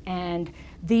 right? And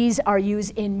these are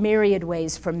used in myriad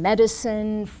ways, for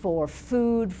medicine, for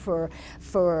food, for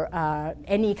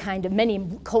any kind of, many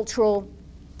cultural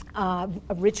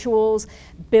rituals,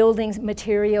 building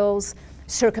materials.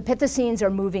 Cercopithecines are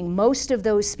moving most of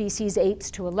those species, apes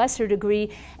to a lesser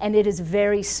degree, and it is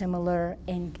very similar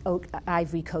in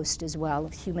Ivory Coast as well,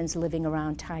 of humans living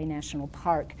around Tai National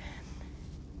Park.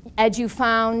 Edu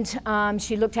found,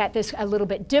 she looked at this a little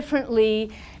bit differently,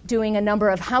 doing a number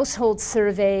of household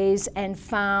surveys, and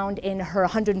found in her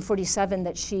 147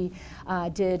 that she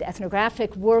did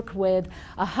ethnographic work with,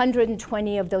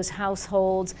 120 of those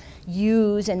households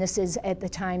use, and this is at the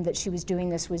time that she was doing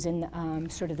this was in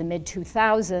sort of the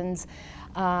mid-2000s,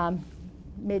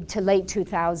 mid to late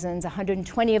 2000s,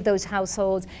 120 of those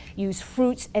households use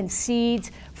fruits and seeds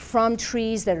from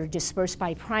trees that are dispersed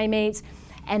by primates.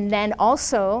 And then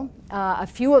also a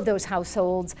few of those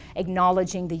households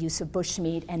acknowledging the use of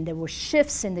bushmeat, and there were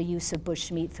shifts in the use of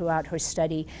bushmeat throughout her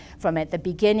study, from at the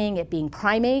beginning it being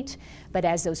primate, but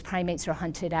as those primates are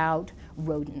hunted out,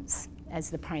 rodents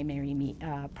as the primary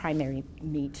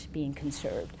meat being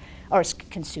conserved, or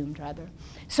consumed rather.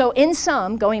 So in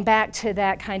sum, going back to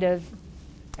that kind of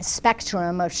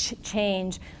spectrum of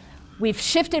change, we've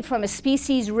shifted from a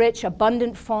species-rich,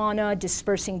 abundant fauna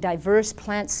dispersing diverse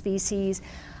plant species,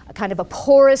 a kind of a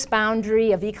porous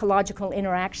boundary of ecological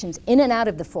interactions in and out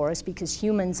of the forest because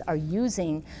humans are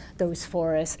using those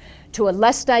forests, to a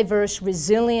less diverse,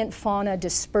 resilient fauna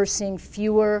dispersing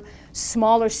fewer,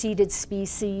 smaller seeded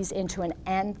species into an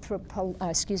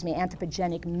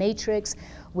anthropogenic matrix,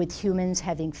 with humans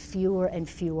having fewer and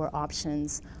fewer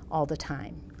options all the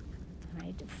time,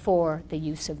 right, for the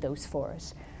use of those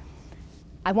forests.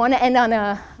 I want to end on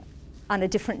a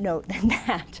different note than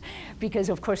that, because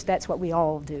of course that's what we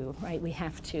all do, right? We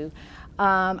have to.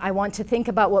 I want to think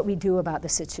about what we do about the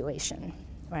situation,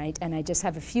 right? And I just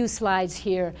have a few slides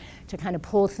here to kind of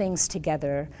pull things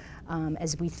together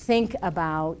as we think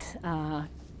about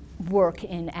work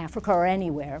in Africa or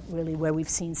anywhere, really, where we've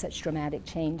seen such dramatic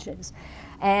changes.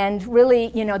 And really,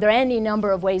 you know, there are any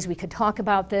number of ways we could talk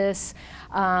about this.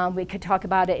 We could talk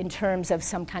about it in terms of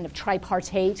some kind of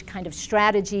tripartite kind of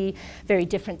strategy, very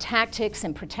different tactics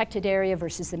in protected area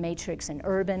versus the matrix and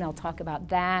urban. I'll talk about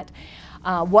that.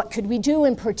 What could we do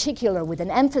in particular with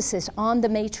an emphasis on the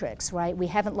matrix, right? We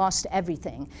haven't lost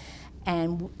everything.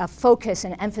 And a focus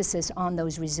and emphasis on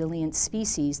those resilient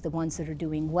species, the ones that are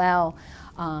doing well,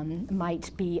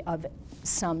 might be of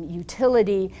some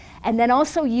utility, and then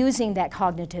also using that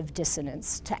cognitive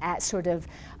dissonance to sort of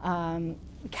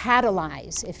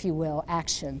catalyze, if you will,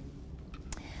 action.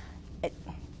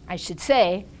 I should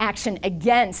say, action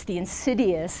against the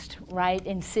insidious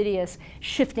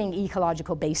shifting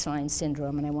ecological baseline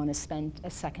syndrome, and I want to spend a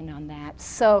second on that.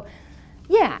 So,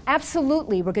 yeah,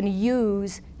 absolutely, we're going to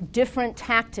use different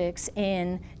tactics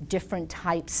in different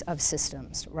types of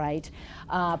systems, right?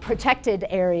 Protected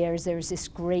areas, there's this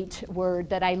great word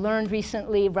that I learned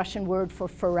recently, Russian word for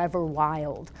forever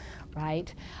wild,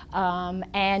 right?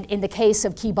 And in the case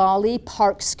of Kibale,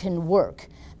 parks can work.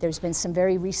 There's been some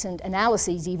very recent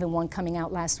analyses, even one coming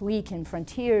out last week in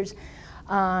Frontiers,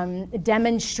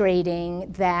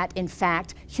 demonstrating that, in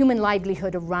fact, human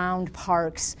livelihood around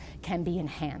parks can be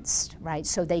enhanced, right?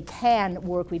 So they can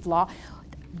work.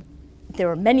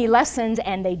 There are many lessons,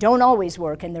 and they don't always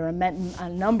work, and there are a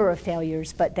number of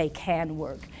failures, but they can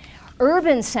work.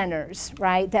 Urban centers,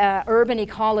 right? The urban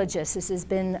ecologists, this has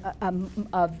been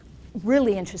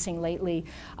really interesting lately.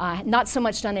 Not so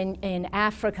much done in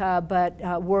Africa,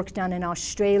 but work done in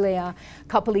Australia a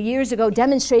couple of years ago,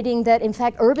 demonstrating that, in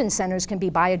fact, urban centers can be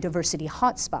biodiversity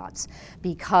hotspots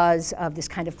because of this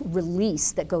kind of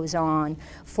release that goes on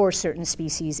for certain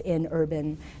species in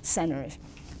urban centers.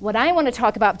 What I want to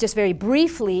talk about just very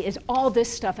briefly is all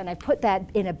this stuff, and I put that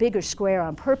in a bigger square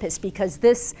on purpose because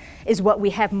this is what we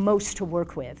have most to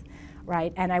work with.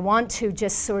 Right? And I want to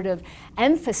just sort of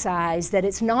emphasize that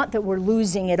it's not that we're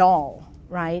losing it all,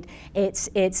 right?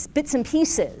 It's bits and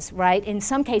pieces, right? In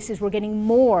some cases, we're getting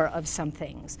more of some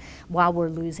things while we're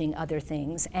losing other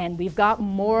things. And we've got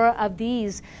more of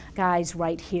these guys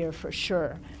right here for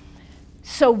sure.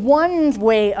 So one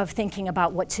way of thinking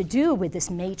about what to do with this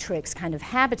matrix kind of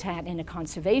habitat in a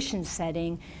conservation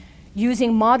setting,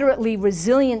 using moderately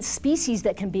resilient species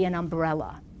that can be an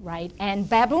umbrella. Right? And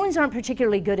baboons aren't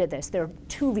particularly good at this. They're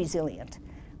too resilient,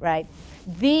 right?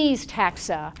 These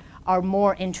taxa are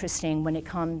more interesting when it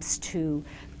comes to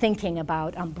thinking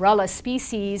about umbrella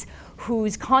species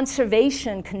whose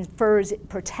conservation confers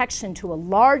protection to a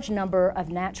large number of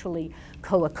naturally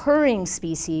co-occurring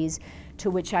species,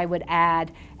 to which I would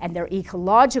add, and their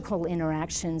ecological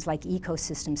interactions like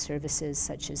ecosystem services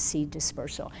such as seed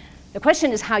dispersal. The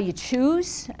question is how you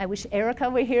choose. I wish Erica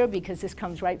were here because this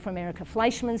comes right from Erica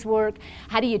Fleischman's work.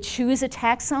 How do you choose a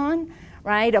taxon,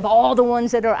 right? Of all the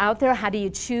ones that are out there, how do you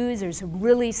choose? There's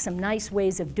really some nice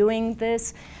ways of doing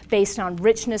this based on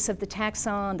richness of the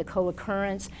taxon, the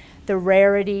co-occurrence, the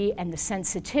rarity, and the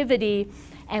sensitivity.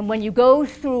 And when you go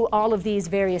through all of these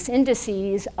various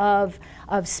indices of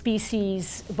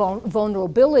species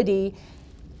vulnerability,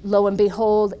 lo and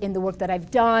behold, in the work that I've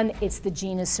done, it's the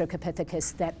genus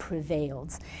Cercopithecus that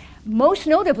prevails. Most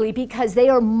notably because they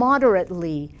are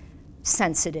moderately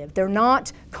sensitive. They're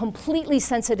not completely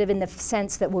sensitive in the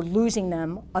sense that we're losing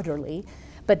them utterly,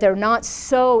 but they're not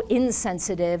so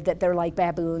insensitive that they're like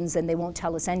baboons and they won't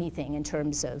tell us anything in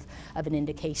terms of an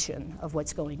indication of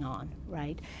what's going on,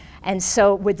 right? And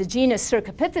so with the genus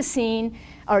Cercopithecine,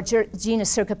 or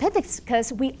genus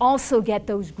Cercopithecus, we also get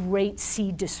those great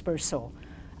seed dispersal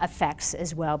effects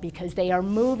as well, because they are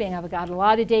moving. I've got a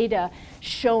lot of data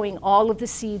showing all of the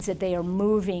seeds that they are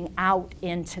moving out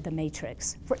into the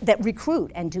matrix that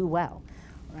recruit and do well,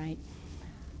 right?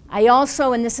 I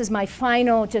also, and this is my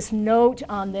final just note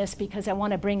on this because I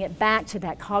want to bring it back to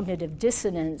that cognitive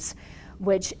dissonance,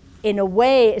 which in a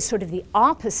way is sort of the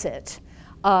opposite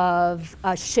of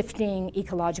a shifting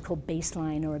ecological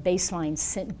baseline or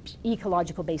a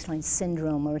ecological baseline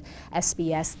syndrome or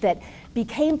SBS that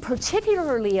became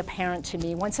particularly apparent to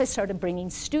me once I started bringing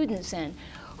students in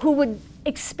who would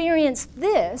experience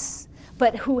this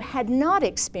but who had not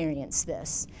experienced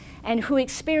this and who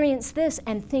experience this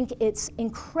and think it's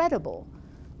incredible,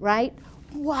 right?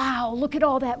 Wow, look at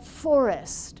all that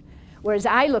forest. Whereas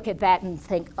I look at that and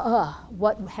think,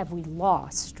 what have we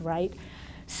lost, right?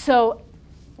 So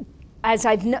as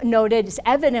I've noted, it's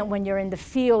evident when you're in the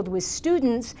field with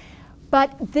students,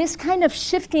 but this kind of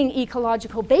shifting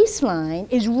ecological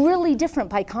baseline is really different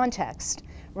by context,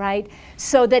 right?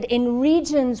 So that in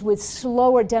regions with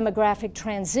slower demographic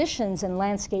transitions and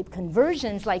landscape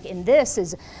conversions, like in this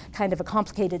is kind of a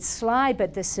complicated slide,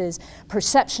 but this is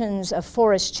perceptions of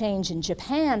forest change in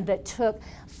Japan that took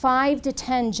 5 to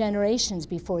 10 generations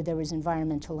before there was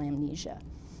environmental amnesia,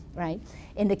 right?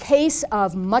 In the case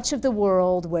of much of the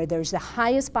world where there's the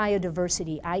highest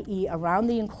biodiversity, i.e. around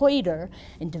the equator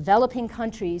in developing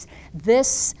countries,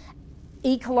 this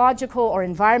ecological or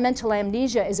environmental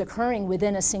amnesia is occurring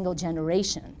within a single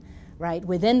generation, right?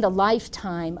 Within the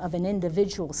lifetime of an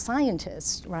individual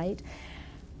scientist, right?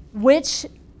 Which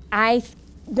I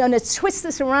going to twist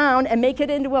this around and make it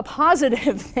into a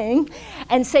positive thing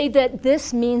and say that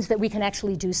this means that we can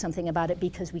actually do something about it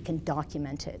because we can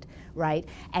document it, right?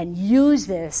 And use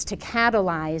this to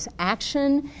catalyze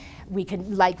action. We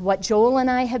can, like what Joel and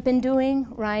I have been doing,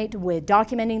 right, with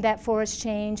documenting that forest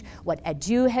change, what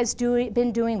Edu has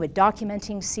been doing with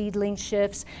documenting seedling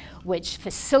shifts, which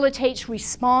facilitates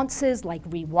responses like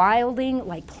rewilding,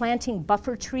 like planting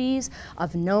buffer trees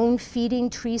of known feeding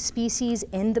tree species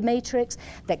in the matrix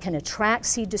that can attract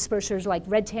seed dispersers like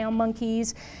red-tailed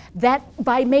monkeys, that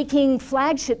by making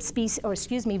flagship species, or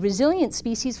excuse me, resilient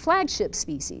species flagship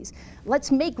species.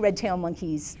 Let's make red-tailed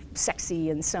monkeys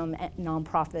sexy and some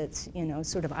nonprofits, you know,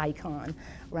 sort of icon,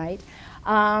 right?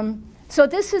 So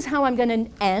this is how I'm going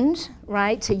to end,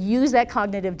 right? To use that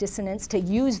cognitive dissonance, to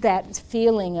use that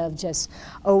feeling of just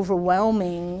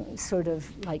overwhelming sort of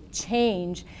like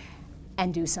change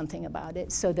and do something about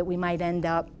it so that we might end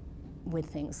up with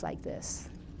things like this.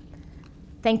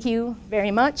 Thank you very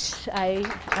much. I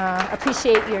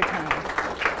appreciate your time.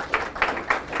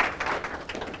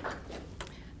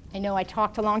 I know I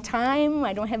talked a long time.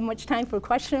 I don't have much time for a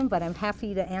question, but I'm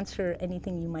happy to answer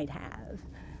anything you might have.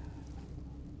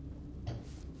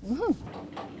 You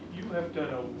have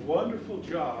done a wonderful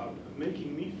job of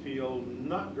making me feel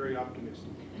not very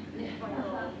optimistic.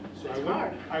 So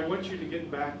I want you to get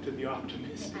back to the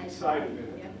optimistic side of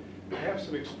it. I have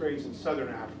some experience in southern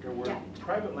Africa where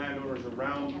private landowners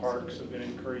around parks have been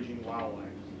encouraging wildlife.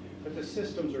 But the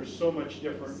systems are so much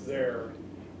different there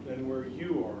than where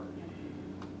you are.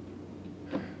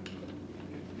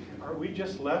 Are we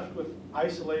just left with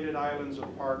isolated islands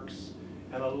of parks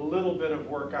and a little bit of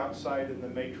work outside in the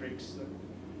matrix that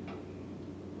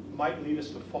might lead us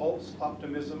to false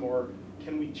optimism, or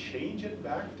can we change it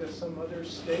back to some other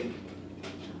state?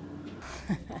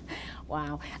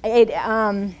 Wow.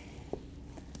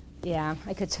 Yeah,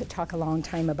 I could talk a long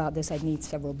time about this. I'd need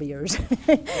several beers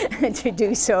to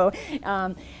do so.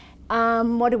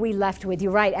 What are we left with?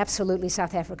 You're right, absolutely,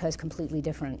 South Africa is completely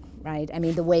different, right? I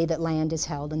mean, the way that land is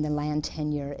held and the land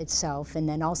tenure itself, and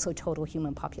then also total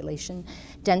human population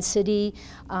density,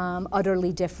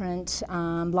 utterly different.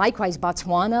 Likewise,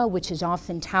 Botswana, which is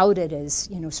often touted as,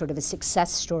 you know, sort of a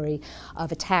success story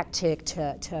of a tactic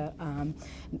to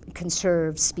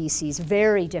conserve species,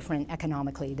 very different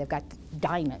economically. They've got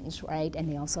diamonds, right?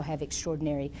 And they also have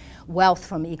extraordinary wealth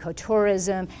from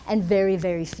ecotourism and very,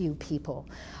 very few people.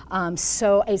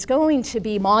 So it's going to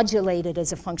be modulated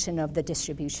as a function of the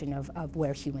distribution of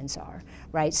where humans are,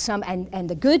 right? And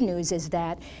the good news is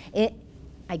that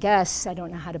I guess, I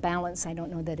don't know how to balance, I don't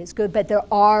know that it's good, but there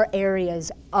are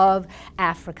areas of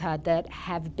Africa that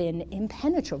have been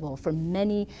impenetrable for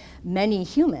many, many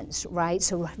humans, right?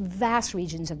 So vast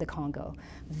regions of the Congo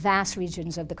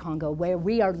where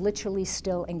we are literally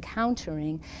still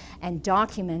encountering and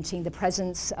documenting the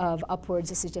presence of upwards,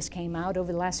 this just came out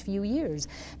over the last few years,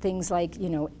 things like, you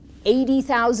know,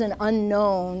 80,000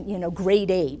 unknown, you know, great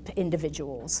ape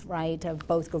individuals, right, of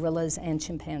both gorillas and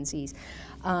chimpanzees.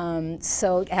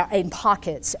 So in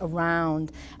pockets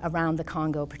around the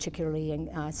Congo, particularly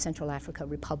in Central Africa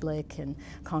Republic and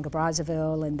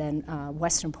Congo-Brazzaville, and then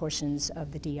western portions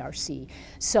of the DRC.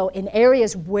 So in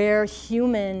areas where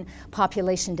human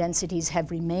population densities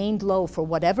have remained low for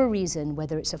whatever reason,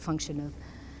 whether it's a function of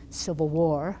civil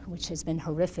war, which has been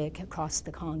horrific across the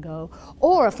Congo,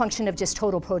 or a function of just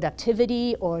total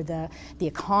productivity or the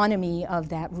economy of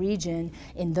that region,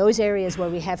 in those areas where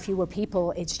we have fewer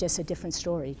people, it's just a different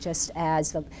story, just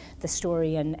as the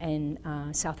story in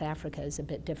South Africa is a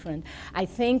bit different. I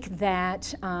think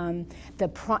that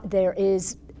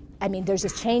there's a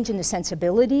change in the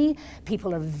sensibility.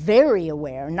 People are very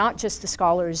aware, not just the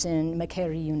scholars in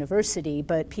Makerere University,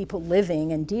 but people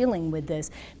living and dealing with this.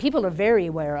 People are very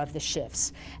aware of the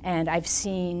shifts. And I've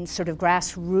seen sort of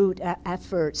grassroots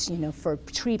efforts, you know, for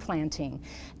tree planting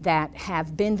that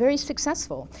have been very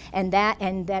successful. And that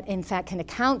in fact can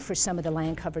account for some of the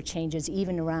land cover changes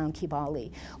even around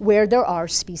Kibale, where there are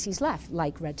species left,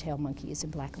 like red-tailed monkeys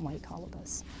and black and white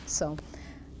colobus. So,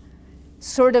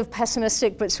 sort of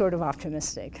pessimistic, but sort of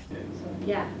optimistic.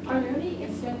 Yeah. Are there any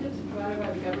incentives provided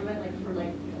by the government,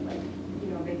 like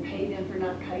you know, they pay them for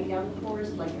not cutting down the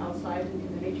forest, like outside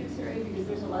in the matrix area? Because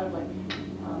there's a lot of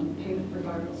payment for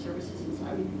environmental services. And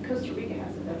I mean, Costa Rica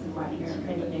has it. That's in Latin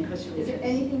America. In Costa Rica. Is there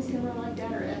anything similar like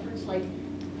that, or efforts like,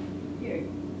 you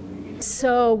know?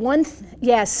 So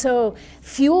so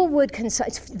fuel wood,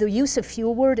 the use of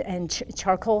fuel wood and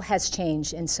charcoal has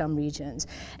changed in some regions.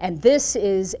 And this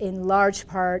is in large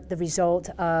part the result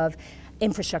of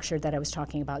infrastructure that I was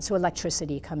talking about, so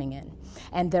electricity coming in.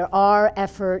 And there are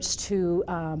efforts to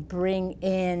bring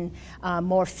in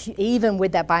more, even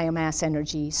with that biomass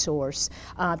energy source,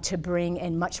 to bring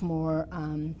in much more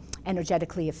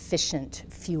energetically efficient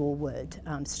fuel wood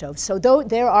stoves. So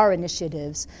there are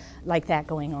initiatives like that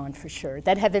going on for sure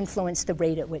that have influenced the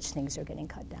rate at which things are getting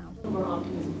cut down. More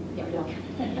optimism. Yeah.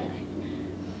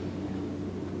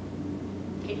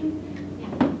 Caitlin?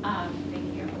 Yes.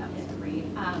 Thank you. That was great.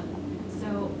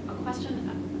 So a question,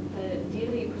 the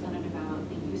data that you presented about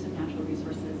the use of natural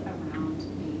resources around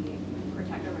the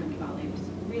protected Rift Valley was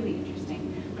really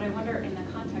interesting. But I wonder, in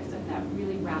the context of that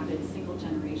really rapid single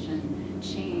generation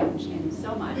change in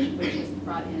so much, which has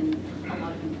brought in a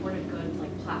lot of imported goods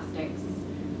like plastics,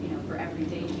 for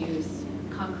everyday use,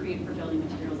 concrete for building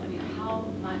materials. I mean, how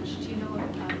much, do you know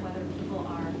whether people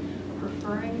are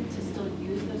preferring to still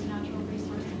use those natural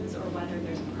resources or whether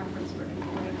there's a preference for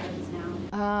imported goods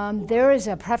now? There is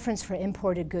a preference for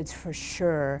imported goods for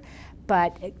sure,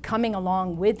 but coming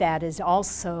along with that is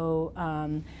also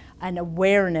an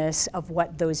awareness of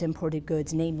what those imported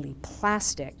goods, namely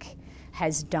plastic,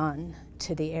 has done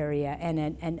to the area, and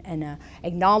an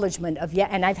acknowledgement of,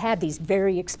 and I've had these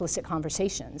very explicit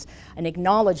conversations, an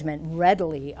acknowledgement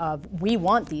readily of, we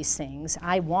want these things.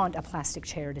 I want a plastic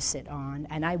chair to sit on,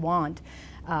 and I want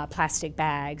plastic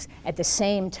bags, at the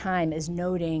same time as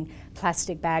noting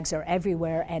plastic bags are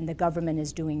everywhere and the government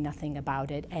is doing nothing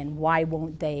about it, and why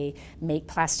won't they make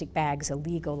plastic bags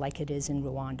illegal like it is in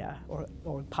Rwanda or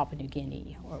Papua New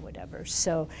Guinea or whatever.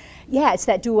 So yeah, it's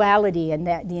that duality, and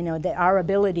that, that our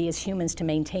ability as humans to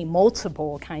maintain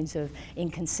multiple kinds of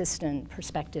inconsistent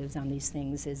perspectives on these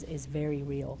things is very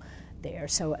real there.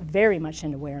 So very much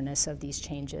an awareness of these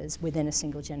changes within a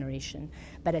single generation,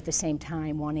 but at the same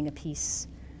time wanting a piece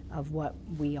of what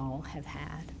we all have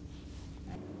had.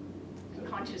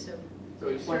 Conscious of So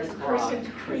it's certain 6 o'clock.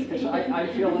 person creeping. I'm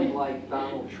feeling like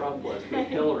Donald Trump was with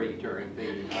Hillary during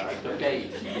the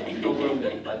debate,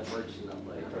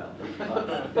 unfortunately.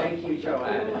 Thank you,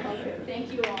 Joanna.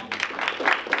 Thank you all.